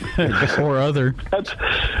 Or other. That's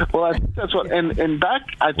what. And back,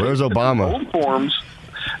 I think where's Obama? The old forms.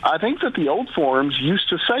 I think that the old forms used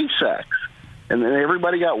to say sex. And then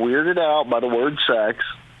everybody got weirded out by the word sex.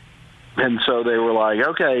 And so they were like,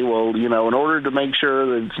 okay, well, in order to make sure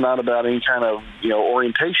that it's not about any kind of,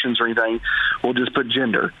 orientations or anything, we'll just put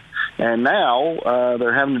gender. And now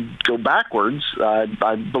they're having to go backwards,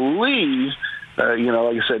 I believe, like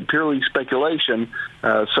I said, purely speculation,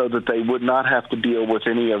 so that they would not have to deal with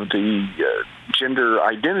any of the gender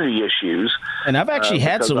identity issues. And I've actually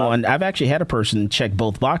had a person check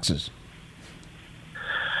both boxes.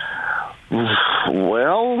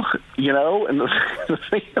 Well, and the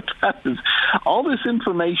thing about it is all this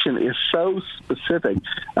information is so specific.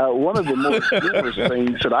 One of the more humorous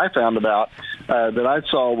things that I found about that I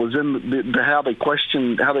saw was in how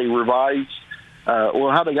they revised,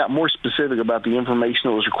 how they got more specific about the information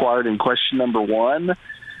that was required in question number 1,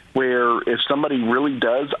 where if somebody really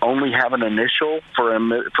does only have an initial for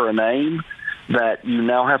a name, that you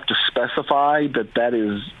now have to specify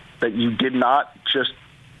that you did not just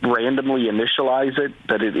randomly initialize it,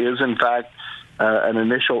 that it is in fact an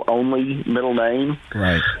initial only middle name.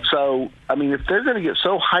 Right. So, I mean, if they're going to get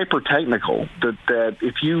so hyper technical that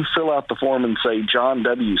if you fill out the form and say John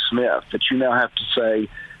W. Smith, that you now have to say,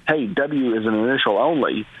 hey, W is an initial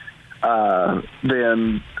only,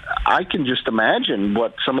 then I can just imagine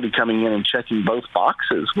what somebody coming in and checking both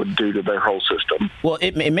boxes would do to their whole system. Well,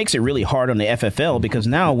 it makes it really hard on the FFL, because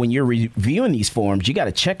now when you're reviewing these forms, you got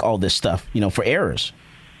to check all this stuff, for errors.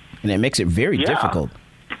 And it makes it very difficult,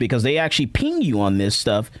 because they actually ping you on this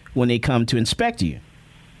stuff when they come to inspect you.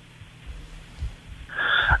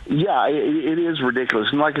 Yeah, it is ridiculous.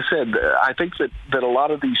 And like I said, I think that a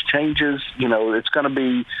lot of these changes, it's going to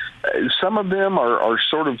be, some of them are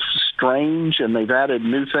sort of strange, and they've added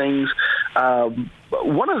new things.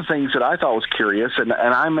 One of the things that I thought was curious, and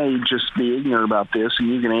I may just be ignorant about this, and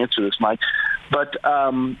you can answer this, Mike, but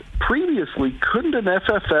previously, couldn't an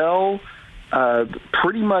FFL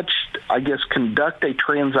pretty much, I guess, conduct a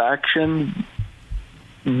transaction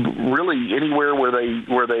really anywhere where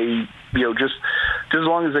they just as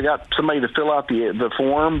long as they got somebody to fill out the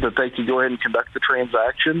form, that they could go ahead and conduct the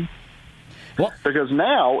transaction? Because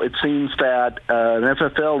now it seems that an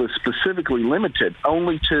FFL is specifically limited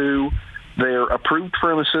only to their approved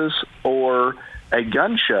premises or a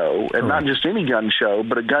gun show, and not just any gun show,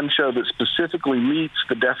 but a gun show that specifically meets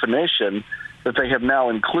the definition that they have now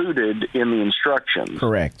included in the instructions.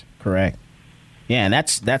 Correct. Yeah, and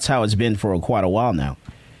that's how it's been for quite a while now.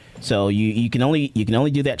 So you can only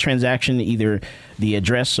do that transaction either the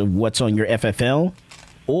address of what's on your FFL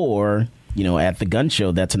or, at the gun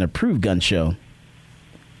show that's an approved gun show.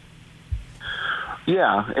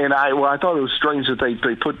 Yeah, and I thought it was strange that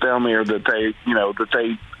they put down there that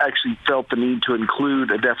they actually felt the need to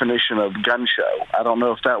include a definition of gun show. I don't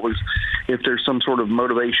know if there's some sort of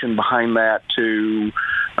motivation behind that to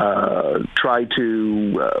try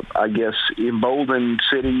to, I guess, embolden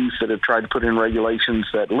cities that have tried to put in regulations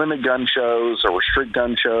that limit gun shows or restrict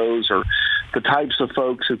gun shows or the types of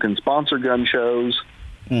folks who can sponsor gun shows.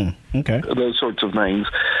 Okay. Those sorts of things.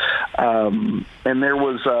 And there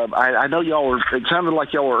was, I know it sounded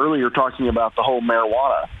like y'all were earlier talking about the whole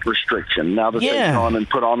marijuana restriction. Now that they've gone and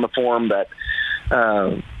put on the form that,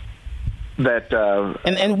 and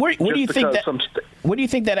where do you think that, where do you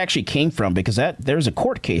think that actually came from? Because there's a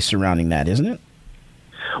court case surrounding that, isn't it?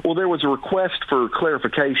 Well, there was a request for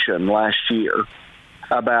clarification last year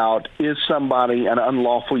about, is somebody an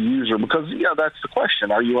unlawful user? Because, that's the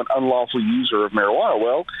question. Are you an unlawful user of marijuana?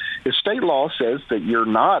 Well, if state law says that you're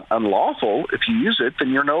not unlawful, if you use it, then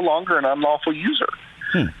you're no longer an unlawful user.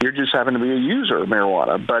 You're just happen to be a user of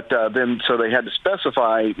marijuana. But so they had to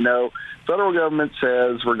specify, no, federal government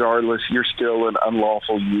says regardless, you're still an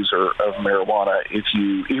unlawful user of marijuana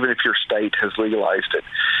even if your state has legalized it.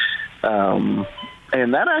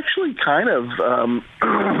 And that actually kind of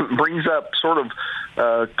brings up sort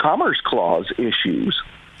of Commerce Clause issues.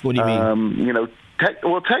 What do you mean?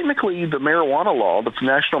 Technically, the marijuana law, the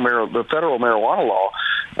federal marijuana law,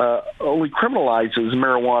 only criminalizes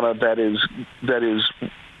marijuana that is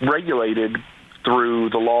regulated through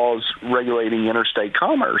the laws regulating interstate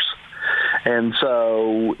commerce. And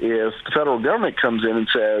so, if the federal government comes in and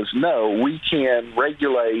says, "No, we can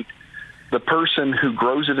regulate the person who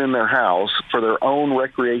grows it in their house for their own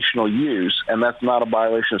recreational use," and that's not a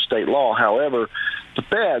violation of state law. However, the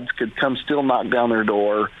feds could still knock down their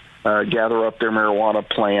door, gather up their marijuana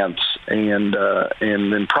plants, and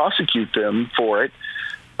then prosecute them for it.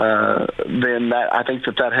 Then I think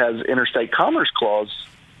that has interstate commerce clause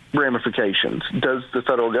ramifications. Does the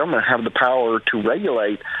federal government have the power to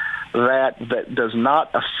regulate that does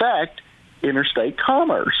not affect interstate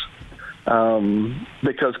commerce?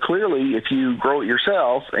 Because clearly, if you grow it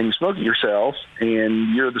yourself and you smoke it yourself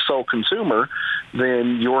and you're the sole consumer,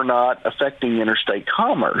 then you're not affecting interstate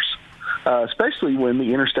commerce, especially when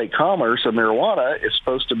the interstate commerce of marijuana is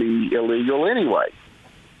supposed to be illegal anyway.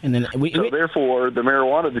 And then therefore, the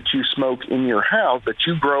marijuana that you smoke in your house, that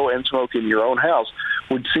you grow and smoke in your own house,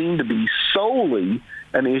 would seem to be solely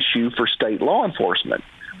an issue for state law enforcement,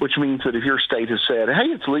 which means that if your state has said, hey,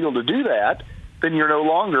 it's legal to do that, then you're no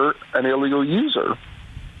longer an illegal user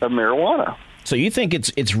of marijuana. So you think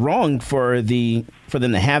it's wrong for them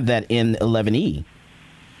to have that in 11E?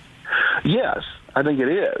 Yes, I think it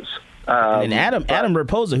is. And Adam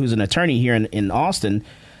Raposa, who's an attorney here in Austin,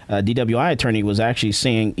 DWI attorney, was actually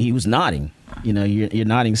saying, he was nodding. You're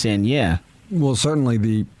nodding, saying, yeah. Well, certainly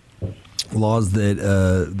the laws that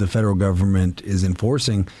the federal government is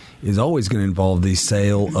enforcing is always going to involve the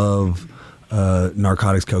sale of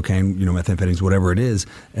narcotics, cocaine, methamphetamines, whatever it is,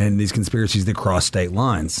 and these conspiracies that cross state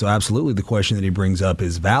lines. So absolutely the question that he brings up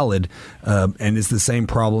is valid, and it's the same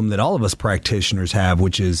problem that all of us practitioners have,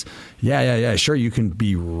 which is, sure, you can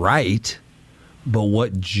be right, but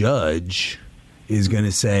what judge is going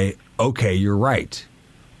to say, okay, you're right?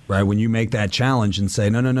 Right? When you make that challenge and say,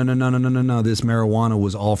 no, this marijuana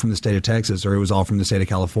was all from the state of Texas or it was all from the state of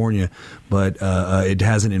California, but it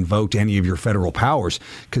hasn't invoked any of your federal powers,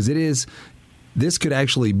 because this could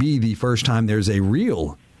actually be the first time there's a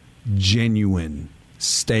real, genuine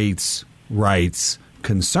states' rights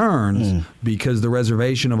concerns, because the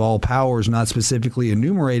reservation of all powers not specifically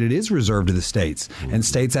enumerated is reserved to the states. And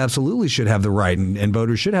states absolutely should have the right, and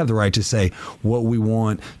voters should have the right to say what we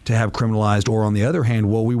want to have criminalized, or on the other hand,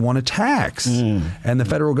 what we want to tax. And the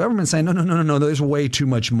federal government saying, no, there's way too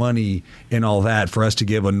much money in all that for us to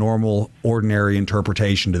give a normal, ordinary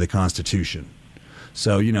interpretation to the Constitution.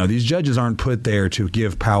 So, these judges aren't put there to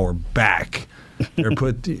give power back. They're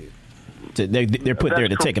put they're put there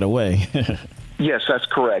to take it away. Yes, that's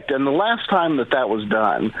correct. And the last time that was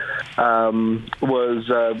done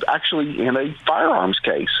was actually in a firearms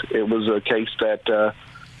case. It was a case that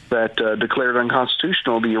declared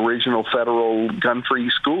unconstitutional the original federal gun-free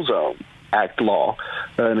school zone. Act law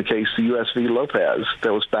in the case of U.S. v. Lopez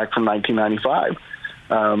that was back from 1995.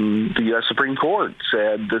 The U.S. Supreme Court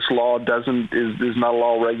said this law is not a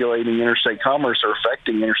law regulating interstate commerce or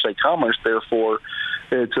affecting interstate commerce. Therefore,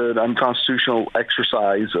 it's an unconstitutional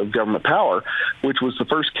exercise of government power, which was the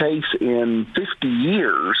first case in 50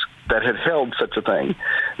 years that had held such a thing.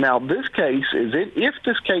 Now, this case is if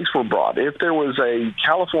this case were brought, if there was a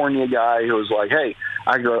California guy who was like, "Hey,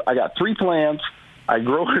 I got 3 plants, I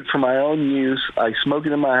grow it for my own use, I smoke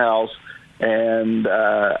it in my house." And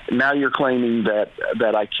now you're claiming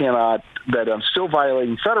that I cannot, that I'm still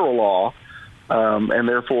violating federal law, and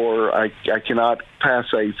therefore I cannot pass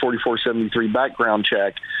a 4473 background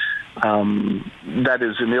check. That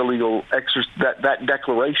is an illegal that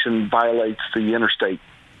declaration violates the Interstate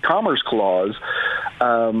Commerce Clause.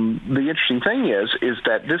 The interesting thing is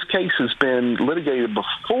that this case has been litigated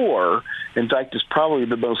before. In fact, it's probably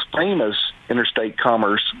the most famous Interstate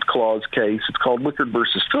Commerce Clause case. It's called Wickard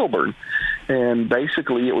versus Filburn. And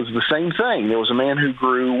basically, it was the same thing. There was a man who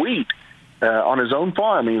grew wheat on his own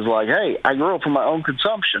farm. He was like, "Hey, I grow it for my own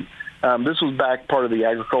consumption." This was back part of the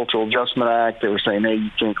Agricultural Adjustment Act. They were saying, "Hey, you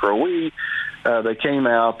can't grow wheat." They came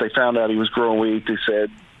out. They found out he was growing wheat. They said,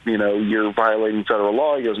 "You're violating federal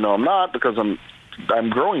law." He goes, "No, I'm not, because I'm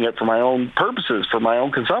growing it for my own purposes, for my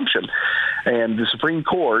own consumption." And the Supreme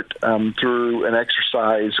Court, through an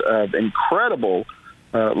exercise of incredible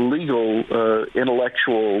legal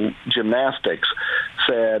intellectual gymnastics,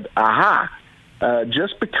 said, "Aha,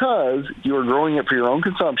 just because you're growing it for your own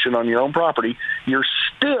consumption on your own property, you're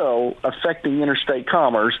still affecting interstate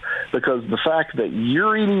commerce, because the fact that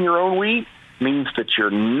you're eating your own wheat means that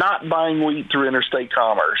you're not buying wheat through interstate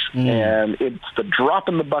commerce." And it's the drop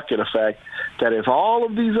in the bucket effect that if all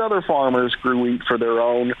of these other farmers grew wheat for their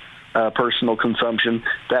own personal consumption,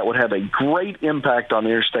 that would have a great impact on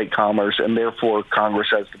interstate commerce, and therefore Congress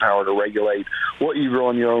has the power to regulate what you grow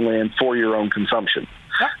on your own land for your own consumption.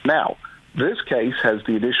 Now, this case has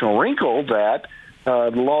the additional wrinkle that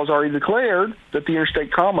the law has already declared that the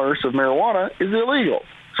interstate commerce of marijuana is illegal.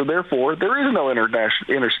 So therefore, there is no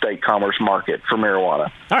interstate commerce market for marijuana.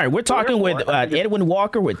 All right, we're talking with Edwin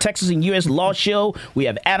Walker with Texas and U.S. Law Shield. We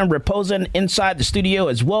have Adam Raposa inside the studio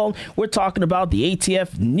as well. We're talking about the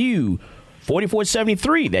ATF new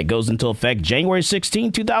 4473 that goes into effect January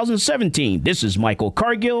 16, 2017. This is Michael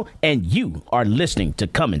Cargill, and you are listening to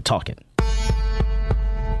Come and Talk It.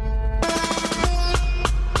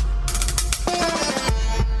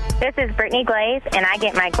 This is Brittany Glaze, and I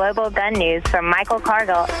get my global gun news from Michael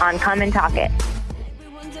Cargill on Come and Talk It.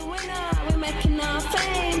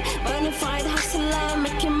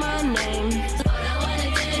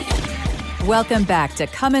 Welcome back to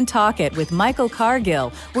Come and Talk It with Michael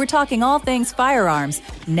Cargill. We're talking all things firearms.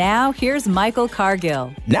 Now, here's Michael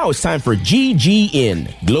Cargill. Now it's time for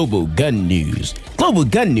GGN, Global Gun News. Global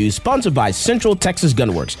Gun News, sponsored by Central Texas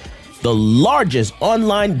Gunworks, the largest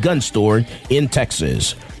online gun store in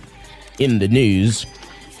Texas. In the news,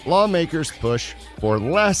 lawmakers push for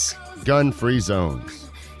less gun-free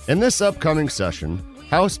zones. In this upcoming session,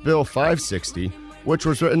 House Bill 560, which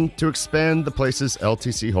was written to expand the places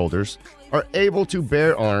LTC holders are able to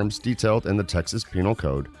bear arms detailed in the Texas Penal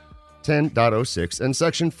Code 10.06 and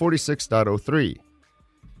Section 46.03,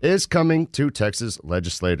 is coming to Texas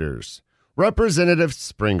legislators. Representative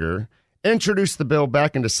Springer introduced the bill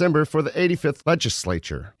back in December for the 85th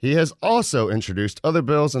legislature. He has also introduced other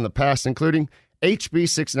bills in the past, including HB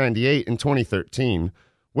 698 in 2013,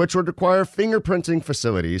 which would require fingerprinting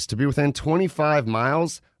facilities to be within 25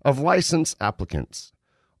 miles of licensed applicants,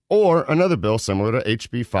 or another bill similar to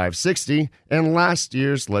HB 560 in last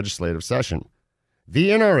year's legislative session.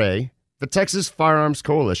 The NRA, the Texas Firearms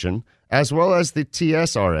Coalition, as well as the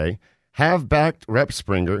TSRA, have backed Rep.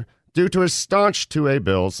 Springer due to his staunch 2A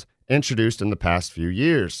bills introduced in the past few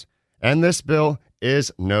years, and this bill is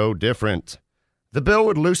no different. The bill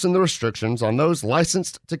would loosen the restrictions on those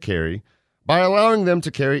licensed to carry by allowing them to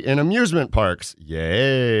carry in amusement parks,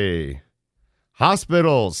 yay,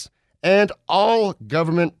 hospitals, and all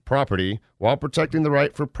government property, while protecting the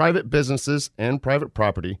right for private businesses and private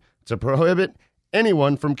property to prohibit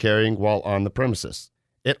anyone from carrying while on the premises.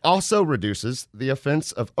 It also reduces the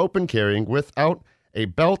offense of open carrying without a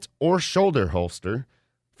belt or shoulder holster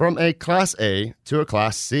from a Class A to a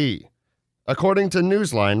Class C. According to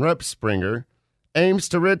Newsline, Rep. Springer aims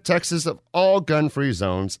to rid Texas of all gun-free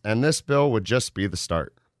zones, and this bill would just be the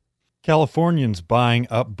start. Californians buying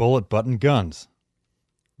up bullet button guns.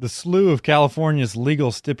 The slew of California's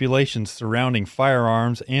legal stipulations surrounding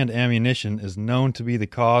firearms and ammunition is known to be the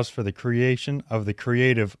cause for the creation of the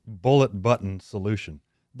creative bullet button solution.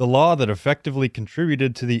 The law that effectively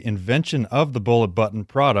contributed to the invention of the bullet button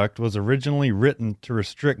product was originally written to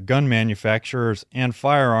restrict gun manufacturers and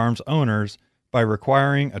firearms owners by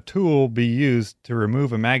requiring a tool be used to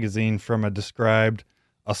remove a magazine from a described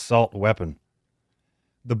assault weapon.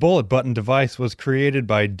 The bullet button device was created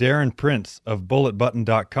by Darren Prince of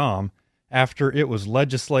BulletButton.com after it was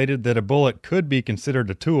legislated that a bullet could be considered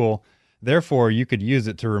a tool, therefore you could use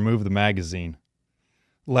it to remove the magazine.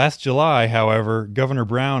 Last July, however, Governor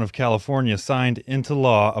Brown of California signed into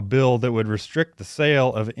law a bill that would restrict the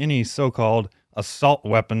sale of any so-called assault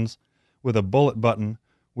weapons with a bullet button,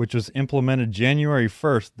 which was implemented January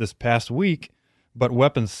 1st this past week, but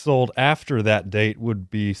weapons sold after that date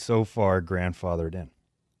would be so far grandfathered in.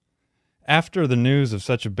 After the news of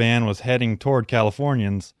such a ban was heading toward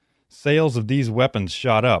Californians, sales of these weapons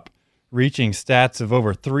shot up, reaching stats of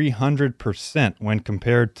over 300% when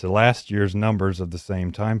compared to last year's numbers of the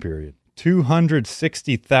same time period.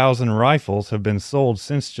 260,000 rifles have been sold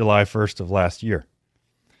since July 1st of last year.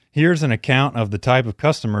 Here's an account of the type of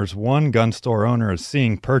customers one gun store owner is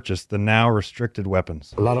seeing purchase the now restricted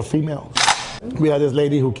weapons. A lot of females. We had this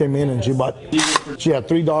lady who came in and she had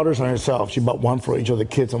 3 daughters and herself. She bought one for each of the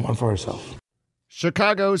kids and one for herself.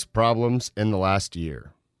 Chicago's problems in the last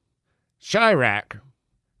year. Chiraq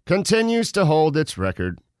continues to hold its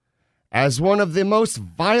record as one of the most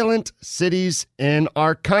violent cities in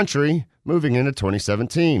our country moving into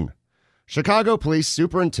 2017. Chicago Police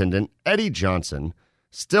Superintendent Eddie Johnson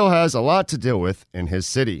still has a lot to deal with in his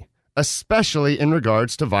city, especially in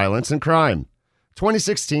regards to violence and crime.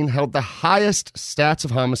 2016 held the highest stats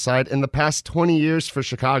of homicide in the past 20 years for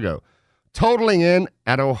Chicago, totaling in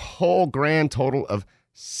at a whole grand total of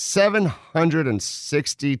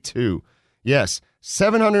 762. Yes,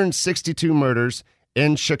 762 murders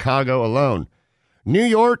in Chicago alone. New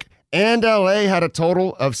York and LA had a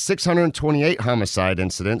total of 628 homicide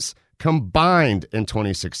incidents combined in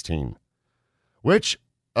 2016, which,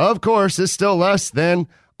 of course, is still less than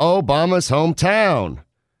Obama's hometown.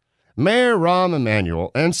 Mayor Rahm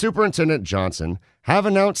Emanuel and Superintendent Johnson have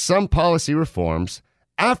announced some policy reforms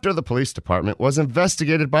after the police department was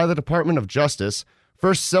investigated by the Department of Justice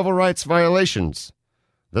for civil rights violations.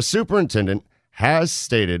 The superintendent has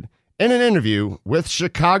stated in an interview with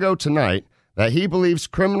Chicago Tonight that he believes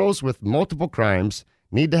criminals with multiple crimes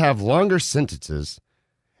need to have longer sentences,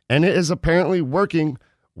 and it is apparently working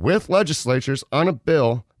with legislatures on a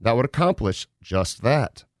bill that would accomplish just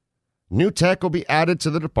that. New tech will be added to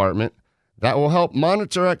the department that will help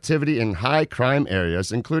monitor activity in high crime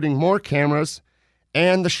areas, including more cameras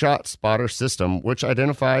and the Shot Spotter system, which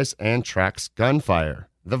identifies and tracks gunfire.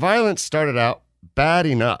 The violence started out bad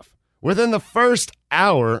enough. Within the first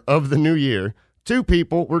hour of the new year, 2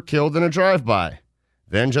 people were killed in a drive-by.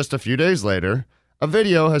 Then just a few days later, a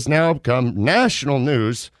video has now become national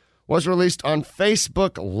news, was released on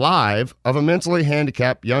Facebook Live of a mentally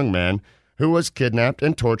handicapped young man who was kidnapped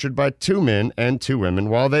and tortured by 2 men and 2 women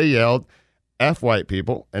while they yelled, F white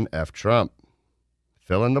people and F Trump.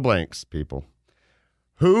 Fill in the blanks, people.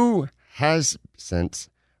 Who has since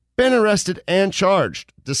been arrested and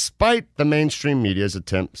charged, despite the mainstream media's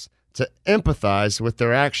attempts to empathize with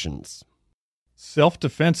their actions.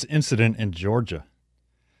 Self-defense incident in Georgia.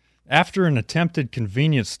 After an attempted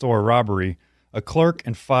convenience store robbery, a clerk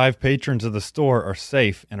and 5 patrons of the store are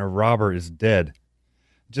safe and a robber is dead.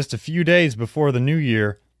 Just a few days before the new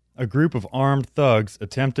year, a group of armed thugs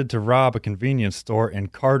attempted to rob a convenience store in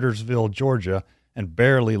Cartersville, Georgia, and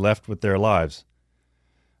barely left with their lives.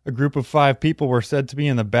 A group of 5 people were said to be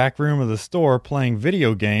in the back room of the store playing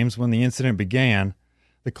video games when the incident began.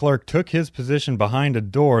 The clerk took his position behind a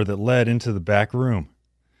door that led into the back room.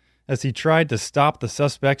 As he tried to stop the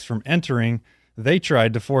suspects from entering, they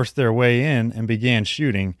tried to force their way in and began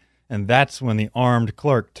shooting, and that's when the armed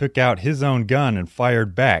clerk took out his own gun and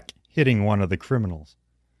fired back, hitting one of the criminals.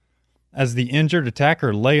 As the injured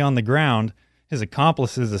attacker lay on the ground, his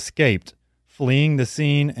accomplices escaped, fleeing the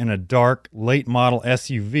scene in a dark, late-model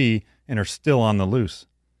SUV and are still on the loose.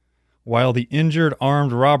 While the injured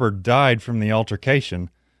armed robber died from the altercation,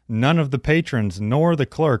 none of the patrons nor the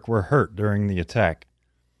clerk were hurt during the attack.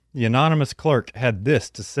 The anonymous clerk had this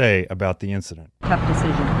to say about the incident. Tough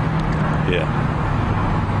decision.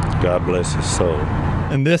 Yeah. God bless his soul.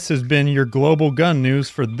 And this has been your Global Gun News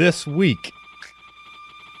for this week.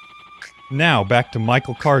 Now back to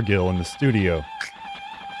Michael Cargill in the studio.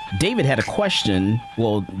 David had a question.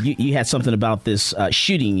 Well, you had something about this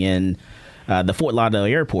shooting in the Fort Lauderdale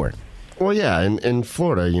airport. Well, yeah, in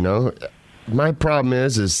Florida, you know, my problem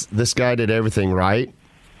is this guy did everything right.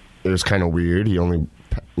 It was kind of weird. He only,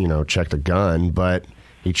 checked a gun, but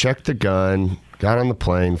he checked the gun, got on the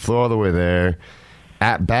plane, flew all the way there,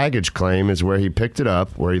 at baggage claim is where he picked it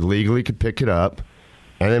up, where he legally could pick it up,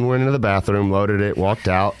 and then went into the bathroom, loaded it, walked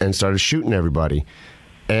out, and started shooting everybody.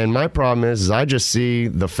 And my problem is I just see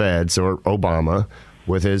the feds or Obama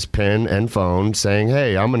with his pen and phone saying,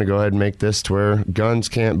 hey, I'm going to go ahead and make this to where guns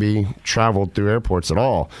can't be traveled through airports at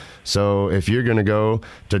all. So if you're going to go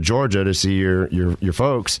to Georgia to see your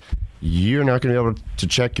folks, you're not going to be able to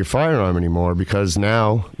check your firearm anymore because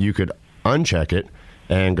now you could uncheck it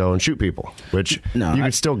and go and shoot people, which you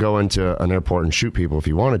could still go into an airport and shoot people if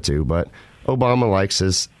you wanted to, but Obama likes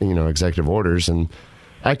his, executive orders, and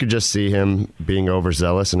I could just see him being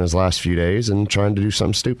overzealous in his last few days and trying to do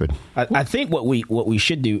something stupid. I think what we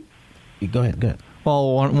should do. Go ahead.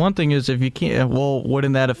 Well, one thing is if you can't,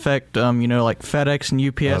 wouldn't that affect, like FedEx and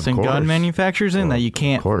UPS and gun manufacturers that you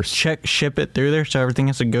can't ship it through there, so everything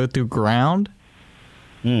has to go through ground?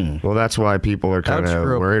 Well, that's why people are kind of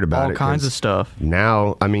worried about all kinds of stuff.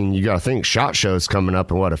 Now, you got to think SHOT Show's coming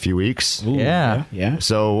up in, a few weeks? Ooh, yeah.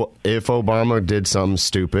 So if Obama did something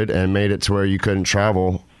stupid and made it to where you couldn't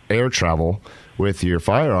air travel with your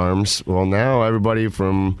firearms, well, now everybody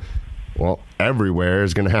from, everywhere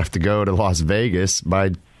is going to have to go to Las Vegas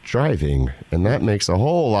by driving. And that makes a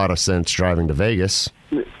whole lot of sense, driving to Vegas.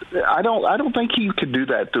 I don't think you could do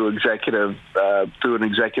that through an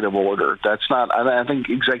executive order. That's not. I think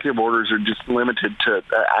executive orders are just limited to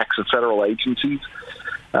acts of federal agencies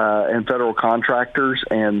and federal contractors,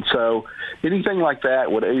 and so anything like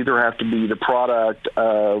that would either have to be the product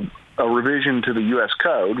of a revision to the U.S.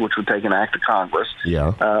 Code, which would take an act of Congress,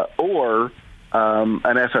 or an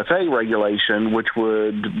FFA regulation, which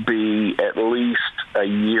would be at least a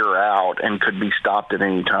year out and could be stopped at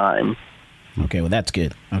any time. Okay, well that's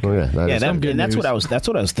good. Okay. Oh, that's what I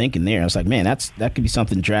was thinking there. I was like, man, that could be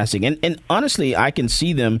something drastic. And honestly, I can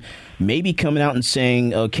see them maybe coming out and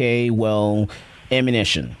saying, okay, well,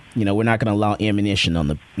 ammunition. We're not going to allow ammunition on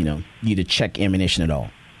the you to check ammunition at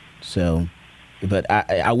all. So, but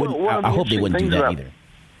I wouldn't. I hope they wouldn't do that either.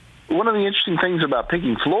 One of the interesting things about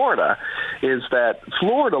picking Florida is that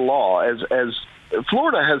Florida law, as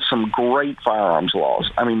Florida has some great firearms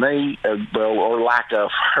laws. Or lack of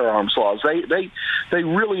firearms laws. They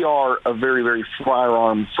really are a very, very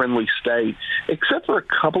firearm friendly state, except for a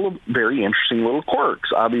couple of very interesting little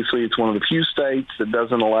quirks. Obviously, it's one of the few states that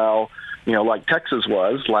doesn't allow, like Texas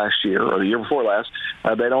was last year or the year before last.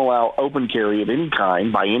 They don't allow open carry of any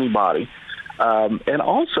kind by anybody. And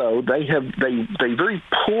also, they very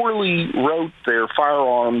poorly wrote their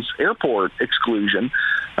firearms airport exclusion,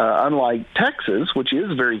 unlike Texas, which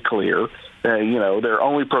is very clear. They're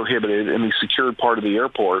only prohibited in the secured part of the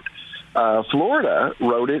airport. Florida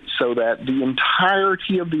wrote it so that the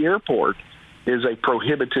entirety of the airport is a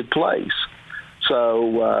prohibited place.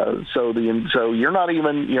 So you're not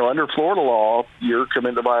even, under Florida law, you're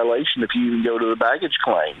committing a violation if you even go to the baggage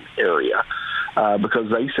claim area. Because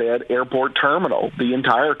they said airport terminal, the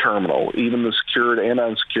entire terminal, even the secured and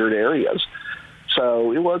unsecured areas.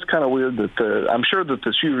 So it was kind of weird that I'm sure that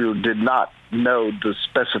the shooter did not know the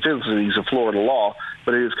specificities of Florida law,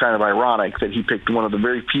 but it is kind of ironic that he picked one of the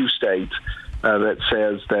very few states that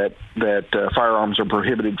says that firearms are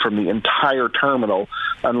prohibited from the entire terminal,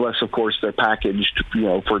 unless, of course, they're packaged,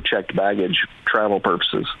 for checked baggage travel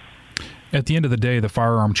purposes. At the end of the day, the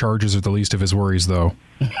firearm charges are the least of his worries, though.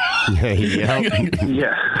 Yes,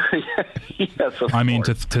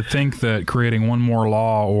 to think that creating one more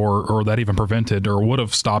law or that even prevented or would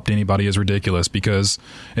have stopped anybody is ridiculous. Because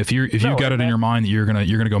if you've got it in your mind that you're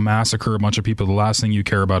gonna go massacre a bunch of people, the last thing you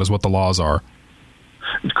care about is what the laws are.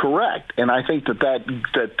 Correct, and I think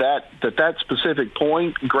that specific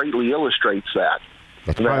point greatly illustrates that.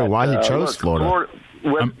 That's probably why he chose Florida.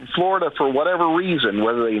 Florida, for whatever reason,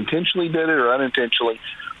 whether they intentionally did it or unintentionally,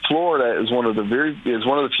 Florida is one of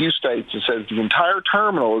the few states that says the entire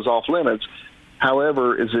terminal is off limits.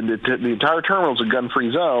 However, the entire terminal is a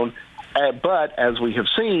gun-free zone. But as we have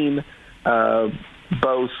seen,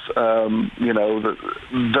 those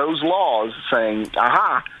laws saying,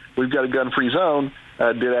 "Aha, we've got a gun-free zone,"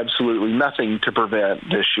 did absolutely nothing to prevent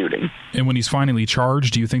this shooting. And when he's finally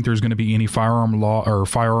charged, do you think there's going to be any firearm law or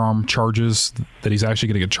firearm charges that he's actually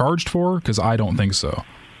going to get charged for? Because I don't think so.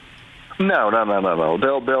 No. They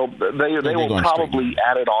will probably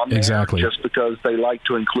add it on there just because they like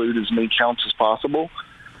to include as many counts as possible.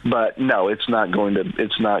 But no, it's not going to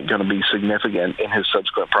be significant in his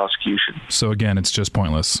subsequent prosecution. So again, it's just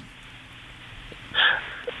pointless.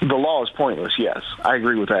 The law is pointless, yes. I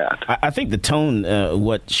agree with that. I think the tone,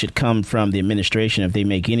 what should come from the administration, if they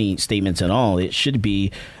make any statements at all, it should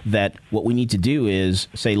be that what we need to do is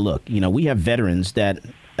say, look, we have veterans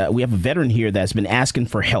we have a veteran here that's been asking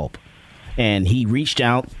for help. and he reached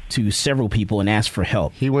out to several people and asked for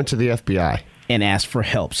help. He went to the FBI and asked for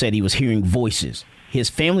help, said he was hearing voices. His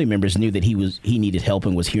family members knew that he needed help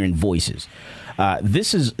and was hearing voices.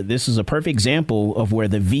 This is a perfect example of where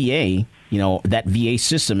the VA, that VA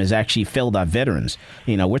system has actually failed our veterans.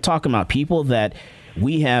 We're talking about people that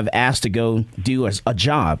we have asked to go do a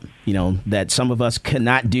job, that some of us could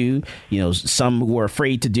not do, some were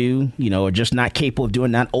afraid to do, or just not capable of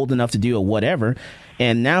doing, not old enough to do, or whatever.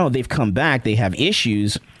 And now they've come back, they have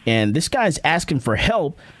issues, and this guy's asking for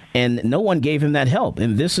help, and no one gave him that help.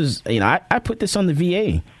 And this is, I put this on the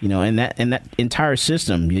VA, and that entire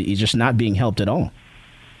system, you're just not being helped at all.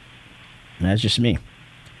 And that's just me.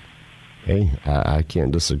 Hey, I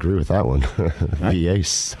can't disagree with that one. VA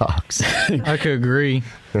sucks. I could agree.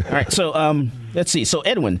 All right, so let's see. So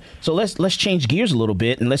Edwin, let's change gears a little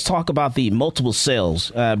bit and let's talk about the multiple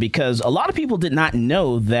cells because a lot of people did not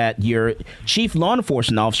know that your chief law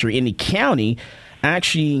enforcement officer in the county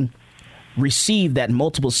actually received that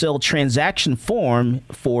multiple cell transaction form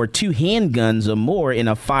for 2 handguns or more in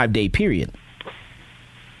a 5-day period.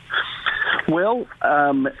 Well,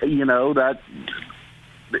 that.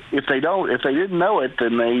 If they didn't know it,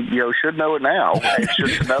 then they should know it now. It's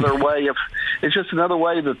just another way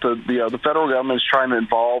that the federal government is trying to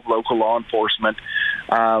involve local law enforcement.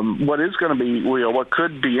 What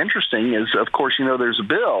could be interesting is, of course, there's a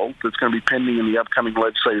bill that's going to be pending in the upcoming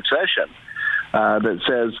legislative session that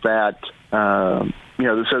says that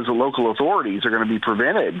the local authorities are going to be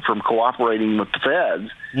prevented from cooperating with the feds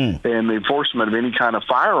in the enforcement of any kind of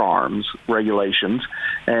firearms regulations.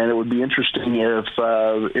 And it would be interesting if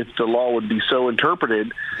the law would be so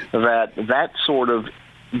interpreted that sort of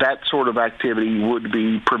activity would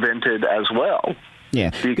be prevented as well.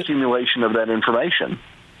 Yeah, the accumulation of that information.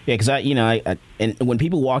 Yeah, because and when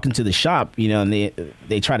people walk into the shop, and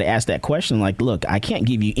they try to ask that question, like, look, I can't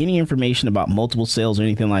give you any information about multiple sales or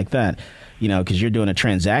anything like that, because you're doing a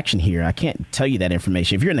transaction here. I can't tell you that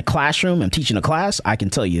information. If you're in the classroom, I'm teaching a class, I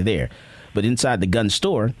can tell you there. But inside the gun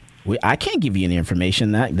store, I can't give you any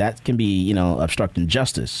information. That can be, obstructing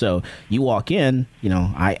justice. So you walk in,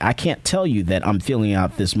 I can't tell you that I'm filling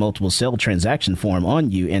out this multiple cell transaction form on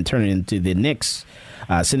you and turning it into the NICS,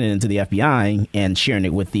 sending it into the FBI and sharing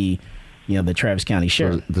it with the Travis County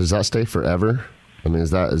Sheriff. So does that stay forever? I mean,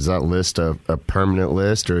 is that list a permanent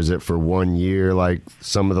list, or is it for 1 year like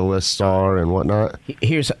some of the lists are and whatnot?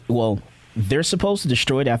 They're supposed to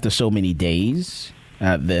destroy it after so many days.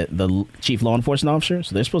 The chief law enforcement officer,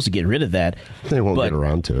 so they're supposed to get rid of that. They won't get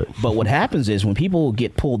around to it. But what happens is when people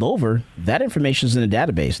get pulled over, that information is in a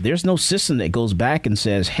database. There's no system that goes back and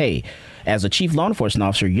says, hey, as a chief law enforcement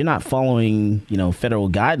officer, you're not following, federal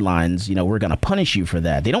guidelines. We're going to punish you for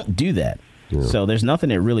that. They don't do that. Yeah. So there's nothing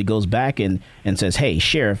that really goes back and says, hey,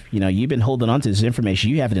 Sheriff, you've been holding on to this information.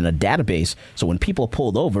 You have it in a database. So when people are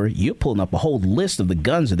pulled over, you're pulling up a whole list of the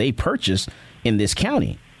guns that they purchased in this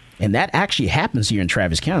county. And that actually happens here in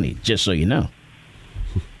Travis County, just so you know.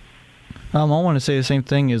 I want to say the same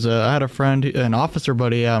thing. I had a friend, an officer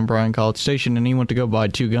buddy out in Bryan College Station, and he went to go buy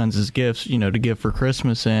 2 guns as gifts, to give for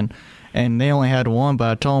Christmas. And they only had one,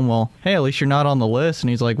 but I told him, well, hey, at least you're not on the list.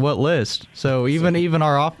 And he's like, what list? So even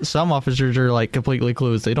some officers are like completely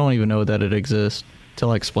clueless. They don't even know that it exists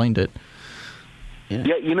till I explained it.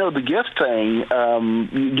 Yeah, the gift thing,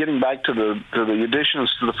 getting back to the additions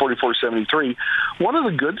to the 4473, one of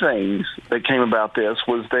the good things that came about this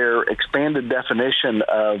was their expanded definition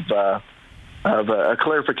of a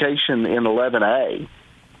clarification in 11A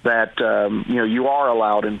that, you are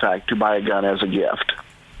allowed, in fact, to buy a gun as a gift.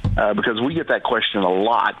 Because we get that question a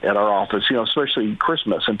lot at our office, especially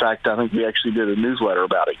Christmas. In fact, I think we actually did a newsletter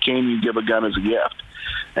about it. Can you give a gun as a gift?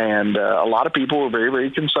 And a lot of people were very, very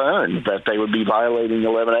concerned that they would be violating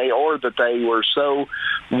 11A, or that they were so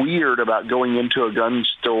weird about going into a gun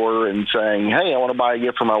store and saying, hey, I want to buy a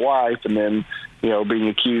gift for my wife, and then, being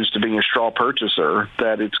accused of being a straw purchaser,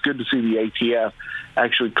 that it's good to see the ATF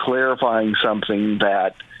actually clarifying something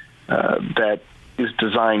that is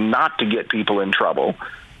designed not to get people in trouble.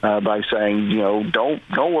 By saying, don't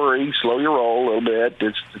worry, slow your roll a little bit.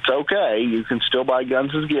 It's okay. You can still buy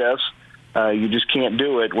guns as gifts. You just can't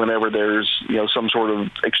do it whenever there's some sort of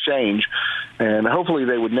exchange. And hopefully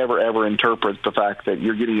they would never ever interpret the fact that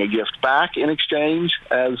you're getting a gift back in exchange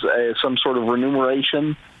as some sort of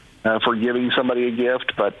remuneration for giving somebody a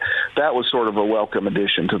gift. But that was sort of a welcome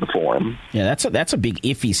addition to the form. Yeah, that's a big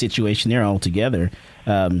iffy situation there altogether.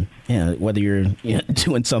 Whether you're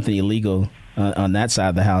doing something illegal on that side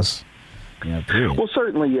of the house. Period. Well,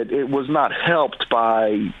 certainly it was not helped by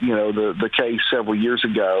the case several years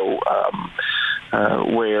ago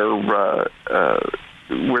where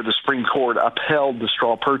where the Supreme Court upheld the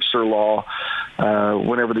straw purchaser law,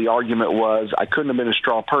 whenever the argument was I couldn't have been a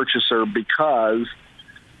straw purchaser because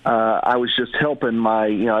I was just helping my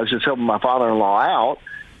father-in-law out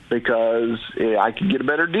because I could get a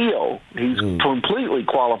better deal. He's completely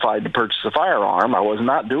qualified to purchase a firearm. I was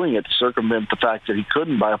not doing it to circumvent the fact that he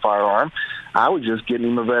couldn't buy a firearm. I was just getting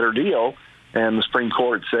him a better deal. And the Supreme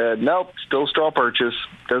Court said, nope, still straw purchase.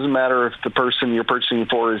 Doesn't matter if the person you're purchasing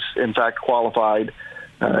for is, in fact, qualified.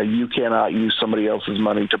 You cannot use somebody else's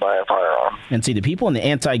money to buy a firearm. And see, the people in the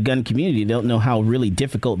anti-gun community don't know how really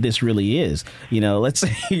difficult this really is. Let's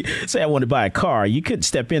say I want to buy a car. You could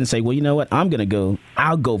step in and say, well, you know what?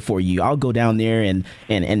 I'll go for you. I'll go down there and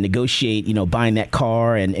negotiate, buying that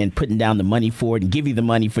car and putting down the money for it and give you the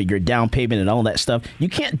money for your down payment and all that stuff. You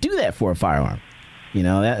can't do that for a firearm.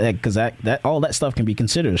 Because that all that stuff can be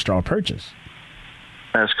considered a straw purchase.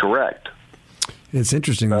 That's correct. It's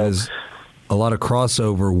interesting. There's a lot of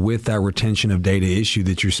crossover with that retention of data issue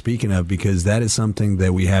that you're speaking of, because that is something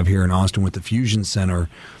that we have here in Austin with the Fusion Center,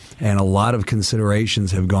 and a lot of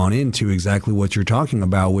considerations have gone into exactly what you're talking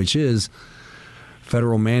about, which is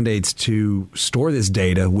federal mandates to store this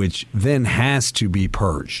data, which then has to be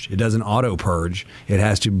purged. It doesn't auto-purge. It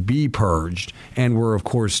has to be purged. And we're, of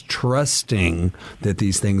course, trusting that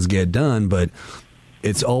these things get done, but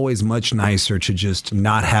it's always much nicer to just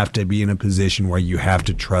not have to be in a position where you have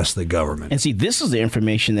to trust the government. And see, this is the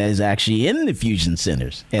information that is actually in the Fusion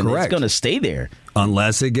Centers, and Correct. It's going to stay there.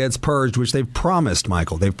 Unless it gets purged, which they've promised,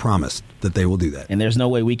 Michael. They've promised that they will do that. And there's no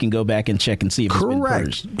way we can go back and check and see if it's been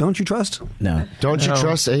purged. Don't you trust? No. Don't you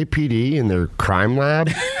trust APD and their crime lab?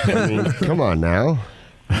 I mean, come on now.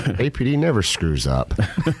 APD never screws up.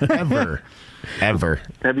 Ever.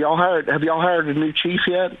 Have y'all hired a new chief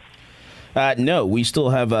yet? No, we still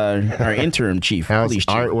have our interim chief. How's police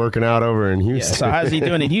chief. Art working out over in Houston? Yeah, so how's he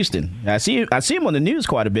doing in Houston? I see him on the news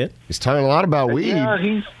quite a bit. He's talking a lot about weed. Yeah,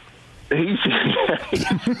 he's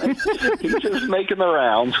just making the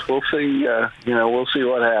rounds. We'll see. We'll see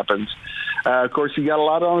what happens. Of course, he got a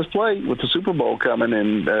lot on his plate with the Super Bowl coming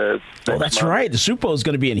in. That's right. The Super Bowl is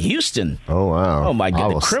going to be in Houston. Oh wow! Oh my God! I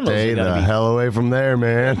will the criminals stay are going to the be hell away from there,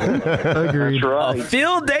 man. That's right. A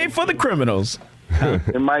field day for the criminals.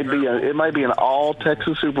 It might be an all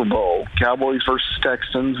Texas Super Bowl. Cowboys versus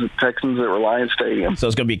Texans. Texans at Reliance Stadium. So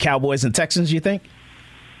it's going to be Cowboys and Texans, you think?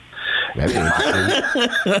 That'd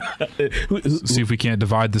be See if we can't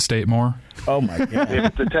divide the state more. Oh my God!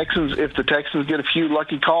 If the Texans get a few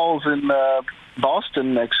lucky calls in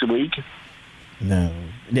Boston next week. No.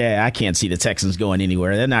 Yeah, I can't see the Texans going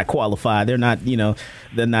anywhere. They're not qualified. They're not.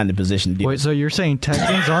 They're not in the position to do. Wait, so you're saying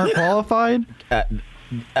Texans aren't qualified?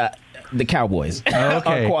 The Cowboys are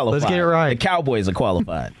qualified. Let's get it right. The Cowboys are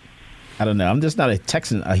qualified. I don't know. I'm just not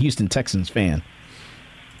a Houston Texans fan.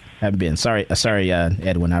 Haven't been. Sorry,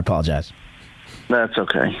 Edwin. I apologize. That's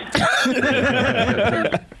okay.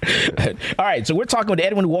 All right, so we're talking with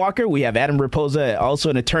Edwin Walker. We have Adam Raposa,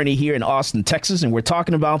 also an attorney here in Austin, Texas, and we're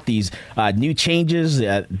talking about these new changes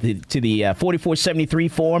to the 4473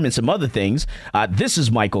 form and some other things. This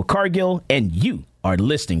is Michael Cargill, and you are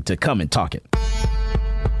listening to Come and Talk It.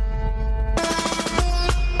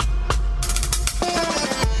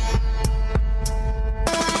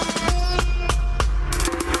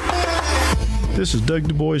 This is Doug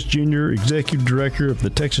Du Bois Jr., Executive Director of the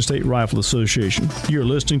Texas State Rifle Association. You're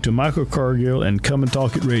listening to Michael Cargill and Come and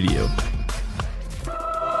Talk It Radio.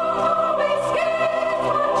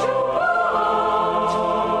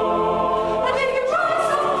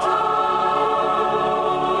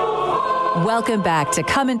 Welcome back to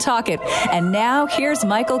Come and Talk It. And now here's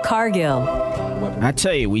Michael Cargill. I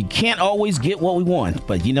tell you, we can't always get what we want,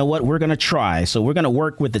 but you know what? We're going to try. So we're going to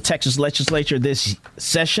work with the Texas legislature this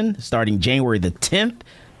session, starting January the 10th,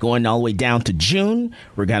 going all the way down to June.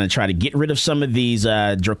 We're going to try to get rid of some of these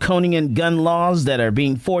draconian gun laws that are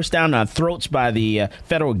being forced down our throats by the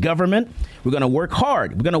federal government. We're going to work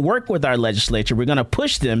hard. We're going to work with our legislature. We're going to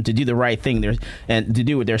push them to do the right thing and to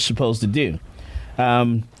do what they're supposed to do.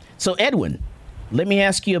 So, Edwin, let me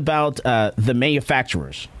ask you about the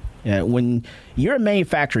manufacturers. When you're a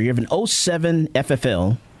manufacturer, you have an 07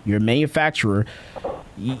 FFL, you're a manufacturer,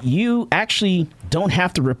 you actually don't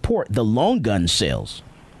have to report the long gun sales.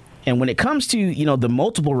 And when it comes to, the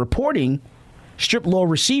multiple reporting, strip low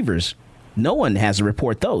receivers, no one has to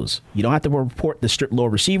report those. You don't have to report the strip low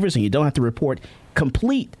receivers, and you don't have to report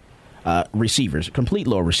complete receivers, complete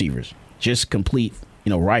low receivers, just complete,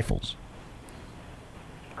 rifles.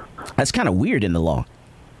 That's kind of weird in the law.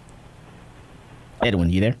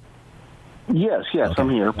 Edwin, you there? Yes, okay. I'm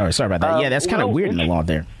here. All right, sorry about that. Yeah, that's kind of weird in the law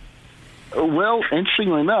there. Well,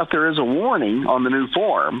 interestingly enough, there is a warning on the new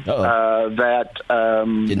form that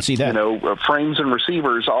didn't see that. Frames and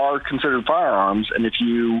receivers are considered firearms, and if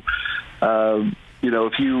you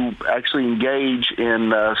if you actually engage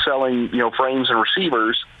in selling frames and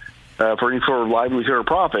receivers for any sort of livelihood or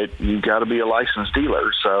profit, you've got to be a licensed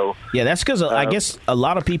dealer. So yeah, that's because I guess a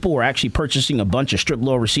lot of people were actually purchasing a bunch of strip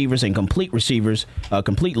lower receivers and complete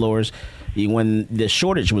lowers when the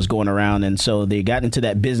shortage was going around, and so they got into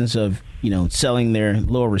that business of selling their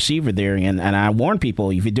lower receiver there. And I warn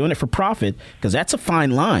people, if you're doing it for profit, because that's a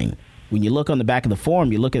fine line. When you look on the back of the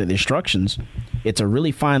form, you look at the instructions, it's a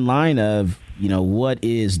really fine line of what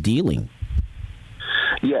is dealing.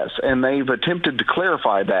 Yes, and they've attempted to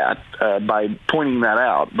clarify that by pointing that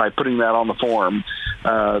out, by putting that on the form,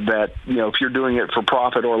 that if you're doing it for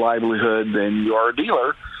profit or livelihood, then you are a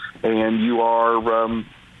dealer, and you are,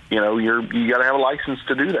 you got to have a license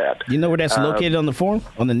to do that. You know where that's located on the form,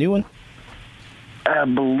 on the new one? I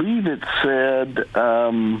believe it said,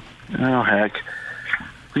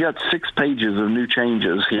 we got 6 pages of new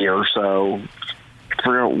changes here, so I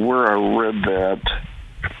forgot where I read that.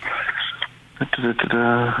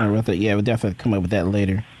 I wrote that. Yeah, we'll definitely come up with that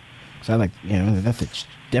later. So I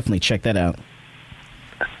definitely check that out.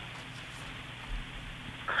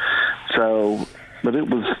 So, but it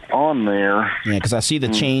was on there. Yeah, because I see the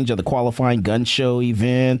change of the qualifying gun show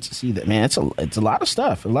event. See that, man? It's a lot of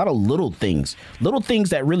stuff. A lot of little things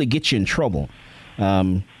that really get you in trouble.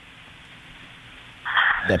 That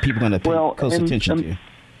people are going to pay close attention to.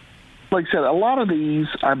 Like I said, a lot of these,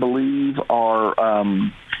 I believe, are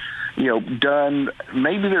done.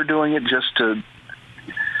 Maybe they're doing it just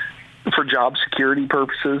for job security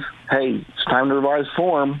purposes. Hey, it's time to revise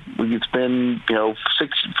form. It's been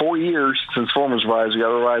 4 years since form was revised. We got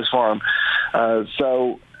to revise form.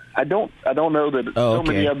 So I don't know that so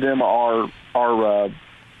many of them are going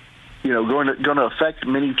to affect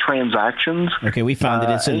many transactions. Okay, we found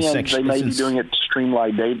that it's in section. They may be doing it to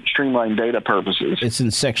streamline data purposes. It's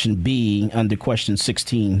in section B under question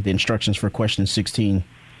 16. The instructions for question 16.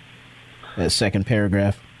 That second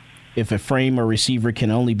paragraph. If a frame or receiver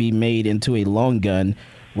can only be made into a long gun,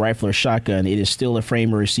 rifle or shotgun, it is still a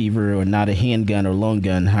frame or receiver or not a handgun or long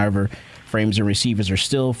gun. However, frames and receivers are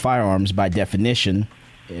still firearms by definition,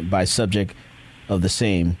 by subject of the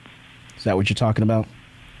same. Is that what you're talking about?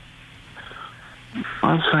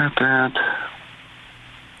 What's that?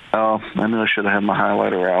 Oh, I knew I should have had my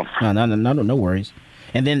highlighter out. No worries.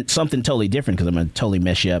 And then something totally different, because I'm going to totally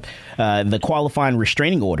mess you up. The qualifying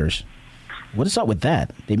restraining orders. What is up with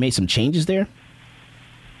that? They made some changes there?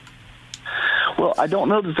 Well, I don't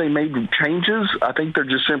know that they made changes. I think they're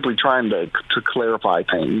just simply trying to clarify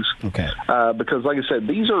things. Okay. Because, like I said,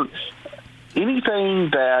 these are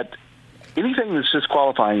anything that's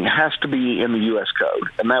disqualifying has to be in the U.S. Code,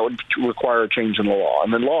 and that would require a change in the law.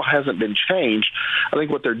 And the law hasn't been changed. I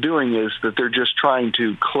think what they're doing is that they're just trying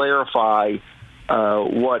to clarify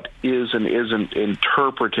what is and isn't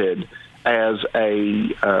interpreted as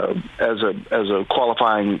a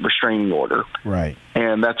qualifying restraining order. Right.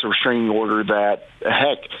 And that's a restraining order that,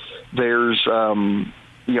 heck, there's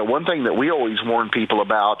one thing that we always warn people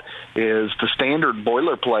about is the standard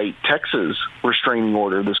boilerplate Texas restraining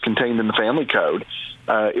order that's contained in the Family Code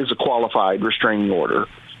is a qualified restraining order.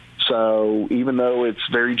 So even though it's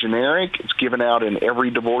very generic, it's given out in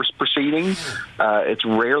every divorce proceeding. It's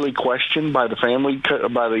rarely questioned by the family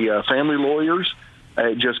lawyers.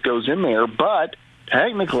 It just goes in there, but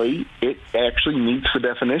technically it actually meets the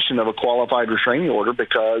definition of a qualified restraining order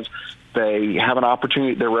because they have an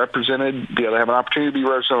opportunity. They're represented. They have an opportunity to be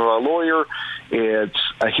represented by a lawyer. It's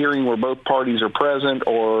a hearing where both parties are present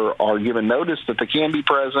or are given notice that they can be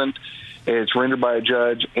present. It's rendered by a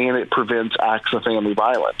judge, and it prevents acts of family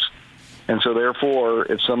violence. And so, therefore,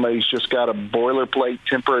 if somebody's just got a boilerplate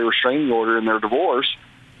temporary restraining order in their divorce,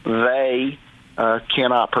 they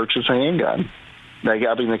cannot purchase a handgun. They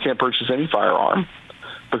can't purchase any firearm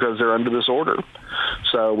because they're under this order.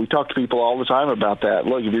 So we talk to people all the time about that.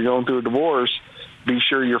 Look, if you're going through a divorce, be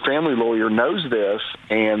sure your family lawyer knows this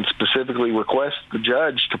and specifically request the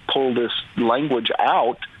judge to pull this language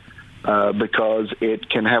out because it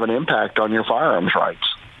can have an impact on your firearms rights.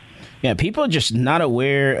 Yeah, people are just not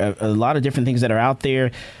aware of a lot of different things that are out there.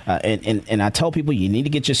 And I tell people you need to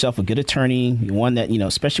get yourself a good attorney, one that,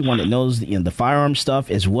 especially one that knows the firearm stuff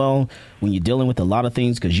as well when you're dealing with a lot of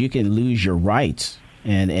things, because you can lose your rights.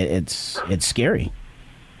 And it's scary.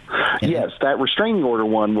 Yes, that restraining order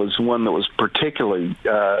one was one that was particularly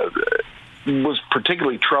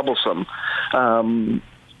troublesome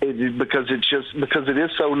because it is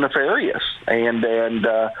so nefarious, and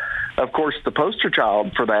of course the poster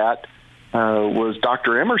child for that was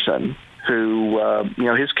Dr. Emerson, who,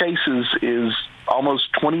 his case is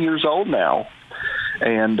almost 20 years old now.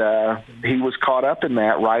 And he was caught up in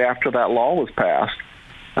that right after that law was passed.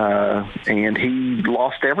 And he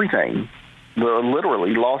lost everything,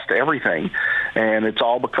 literally lost everything. And it's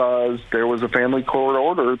all because there was a family court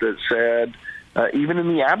order that said, even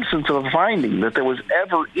in the absence of a finding that there was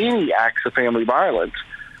ever any acts of family violence,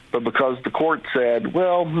 but because the court said,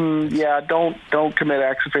 well, don't commit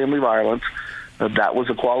acts of family violence, that was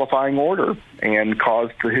a qualifying order and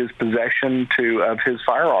caused his possession of his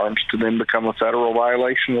firearms to then become a federal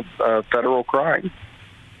violation of federal crime.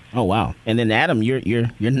 Oh, wow. And then, Adam, you're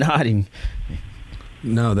nodding.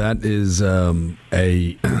 No, that is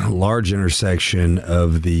a large intersection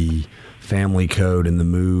of the family code and the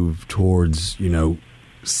move towards,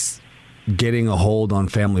 getting a hold on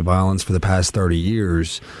family violence for the past 30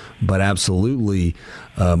 years, but absolutely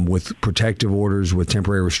with protective orders, with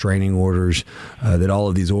temporary restraining orders, that all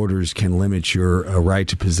of these orders can limit your right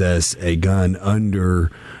to possess a gun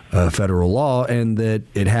under federal law, and that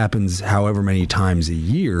it happens however many times a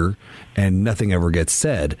year and nothing ever gets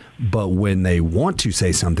said. But when they want to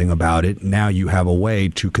say something about it, now you have a way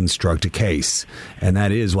to construct a case. And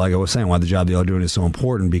that is, like I was saying, why the job y'all are doing is so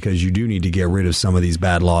important, because you do need to get rid of some of these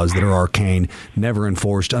bad laws that are arcane, never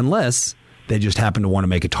enforced, unless they just happen to want to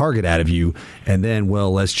make a target out of you. And then,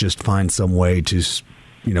 well, let's just find some way to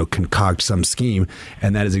concoct some scheme.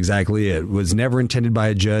 And that is exactly it. It was never intended by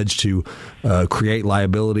a judge to create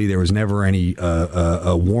liability. There was never any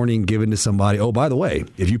a warning given to somebody. Oh, by the way,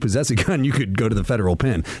 if you possess a gun, you could go to the federal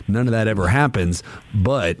pen. None of that ever happens.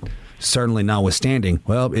 But certainly notwithstanding,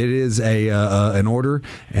 well, it is an order,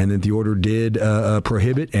 and that the order did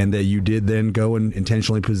prohibit, and that you did then go and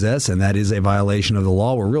intentionally possess, and that is a violation of the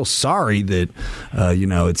law. We're real sorry that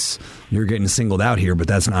you're getting singled out here, but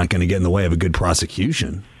that's not going to get in the way of a good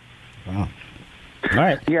prosecution. Wow. All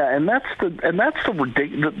right. Yeah, and that's the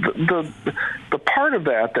part of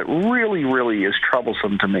that really, really is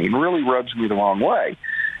troublesome to me, and really rubs me the wrong way,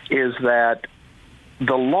 is that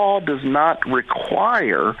the law does not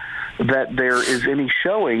require that there is any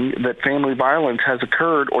showing that family violence has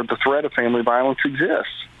occurred or the threat of family violence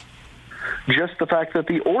exists. Just the fact that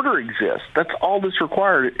the order exists, that's all that's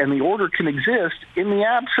required, and the order can exist in the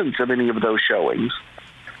absence of any of those showings.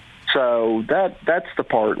 So that's the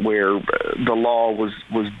part where the law was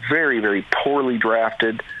very, very poorly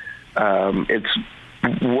drafted. It's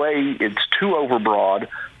too overbroad,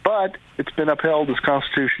 but it's been upheld as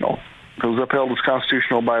constitutional. It was upheld as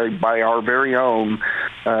constitutional by our very own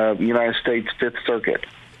United States Fifth Circuit.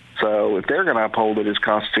 So if they're going to uphold it as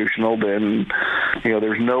constitutional, then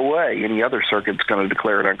there's no way any other circuit's going to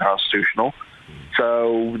declare it unconstitutional.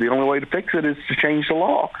 So the only way to fix it is to change the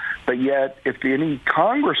law. But yet, if any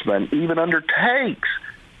congressman even undertakes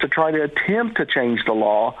to try to attempt to change the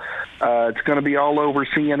law, it's going to be all over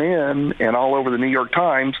CNN and all over the New York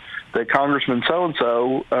Times that Congressman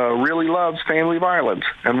so-and-so really loves family violence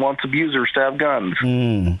and wants abusers to have guns.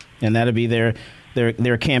 And that'll be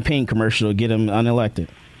their campaign commercial to get them unelected.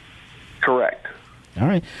 Correct. All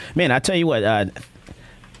right. Man, I tell you what,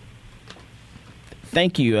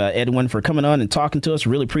 thank you, Edwin, for coming on and talking to us.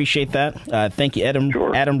 Really appreciate that. Thank you, Adam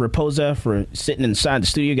Raposa, for sitting inside the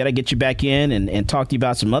studio. Got to get you back in and talk to you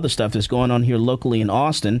about some other stuff that's going on here locally in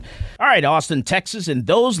Austin. All right, Austin, Texas, and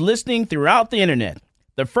those listening throughout the internet.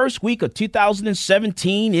 The first week of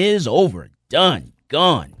 2017 is over. Done.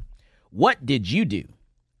 Gone. What did you do?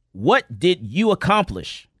 What did you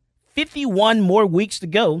accomplish? 51 more weeks to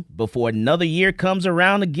go before another year comes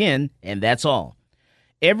around again, and that's all.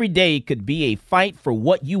 Every day could be a fight for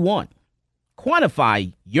what you want.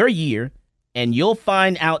 Quantify your year, and you'll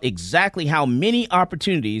find out exactly how many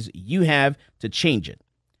opportunities you have to change it.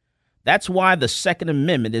 That's why the Second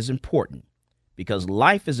Amendment is important, because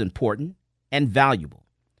life is important and valuable.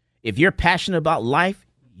 If you're passionate about life,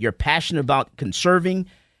 you're passionate about conserving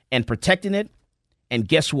and protecting it, and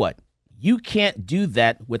guess what? You can't do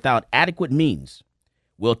that without adequate means.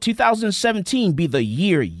 Will 2017 be the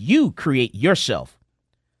year you create yourself?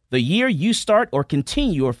 The year you start or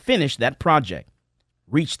continue or finish that project,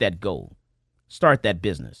 reach that goal, start that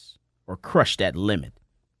business, or crush that limit.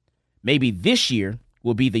 Maybe this year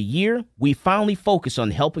will be the year we finally focus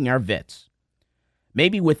on helping our vets.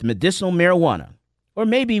 Maybe with medicinal marijuana, or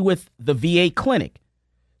maybe with the VA clinic,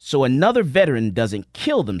 so another veteran doesn't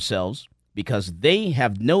kill themselves because they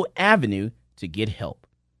have no avenue to get help.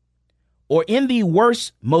 Or in the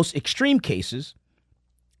worst, most extreme cases,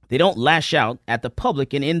 they don't lash out at the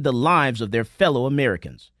public and end the lives of their fellow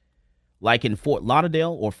Americans, like in Fort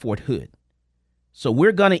Lauderdale or Fort Hood. So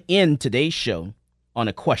we're going to end today's show on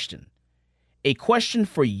a question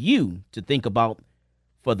for you to think about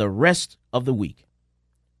for the rest of the week.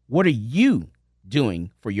 What are you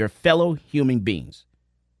doing for your fellow human beings?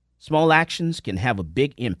 Small actions can have a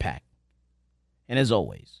big impact. And as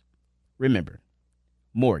always, remember,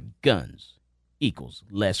 more guns equals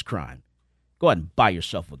less crime. Go out and buy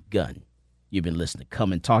yourself a gun. You've been listening to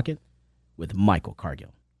Come and Talk It with Michael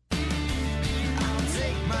Cargill.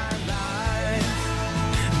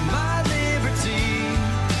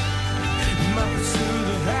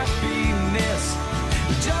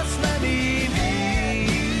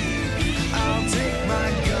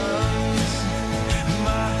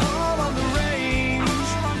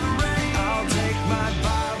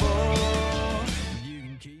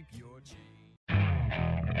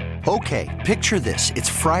 Okay, picture this. It's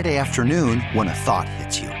Friday afternoon when a thought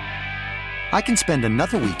hits you. I can spend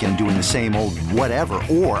another weekend doing the same old whatever,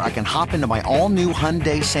 or I can hop into my all-new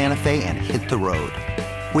Hyundai Santa Fe and hit the road.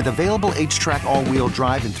 With available H-Track all-wheel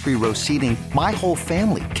drive and 3-row seating, my whole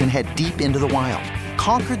family can head deep into the wild.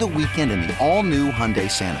 Conquer the weekend in the all-new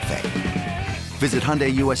Hyundai Santa Fe. Visit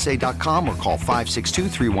HyundaiUSA.com or call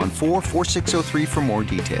 562-314-4603 for more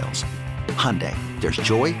details. Hyundai, there's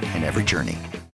joy in every journey.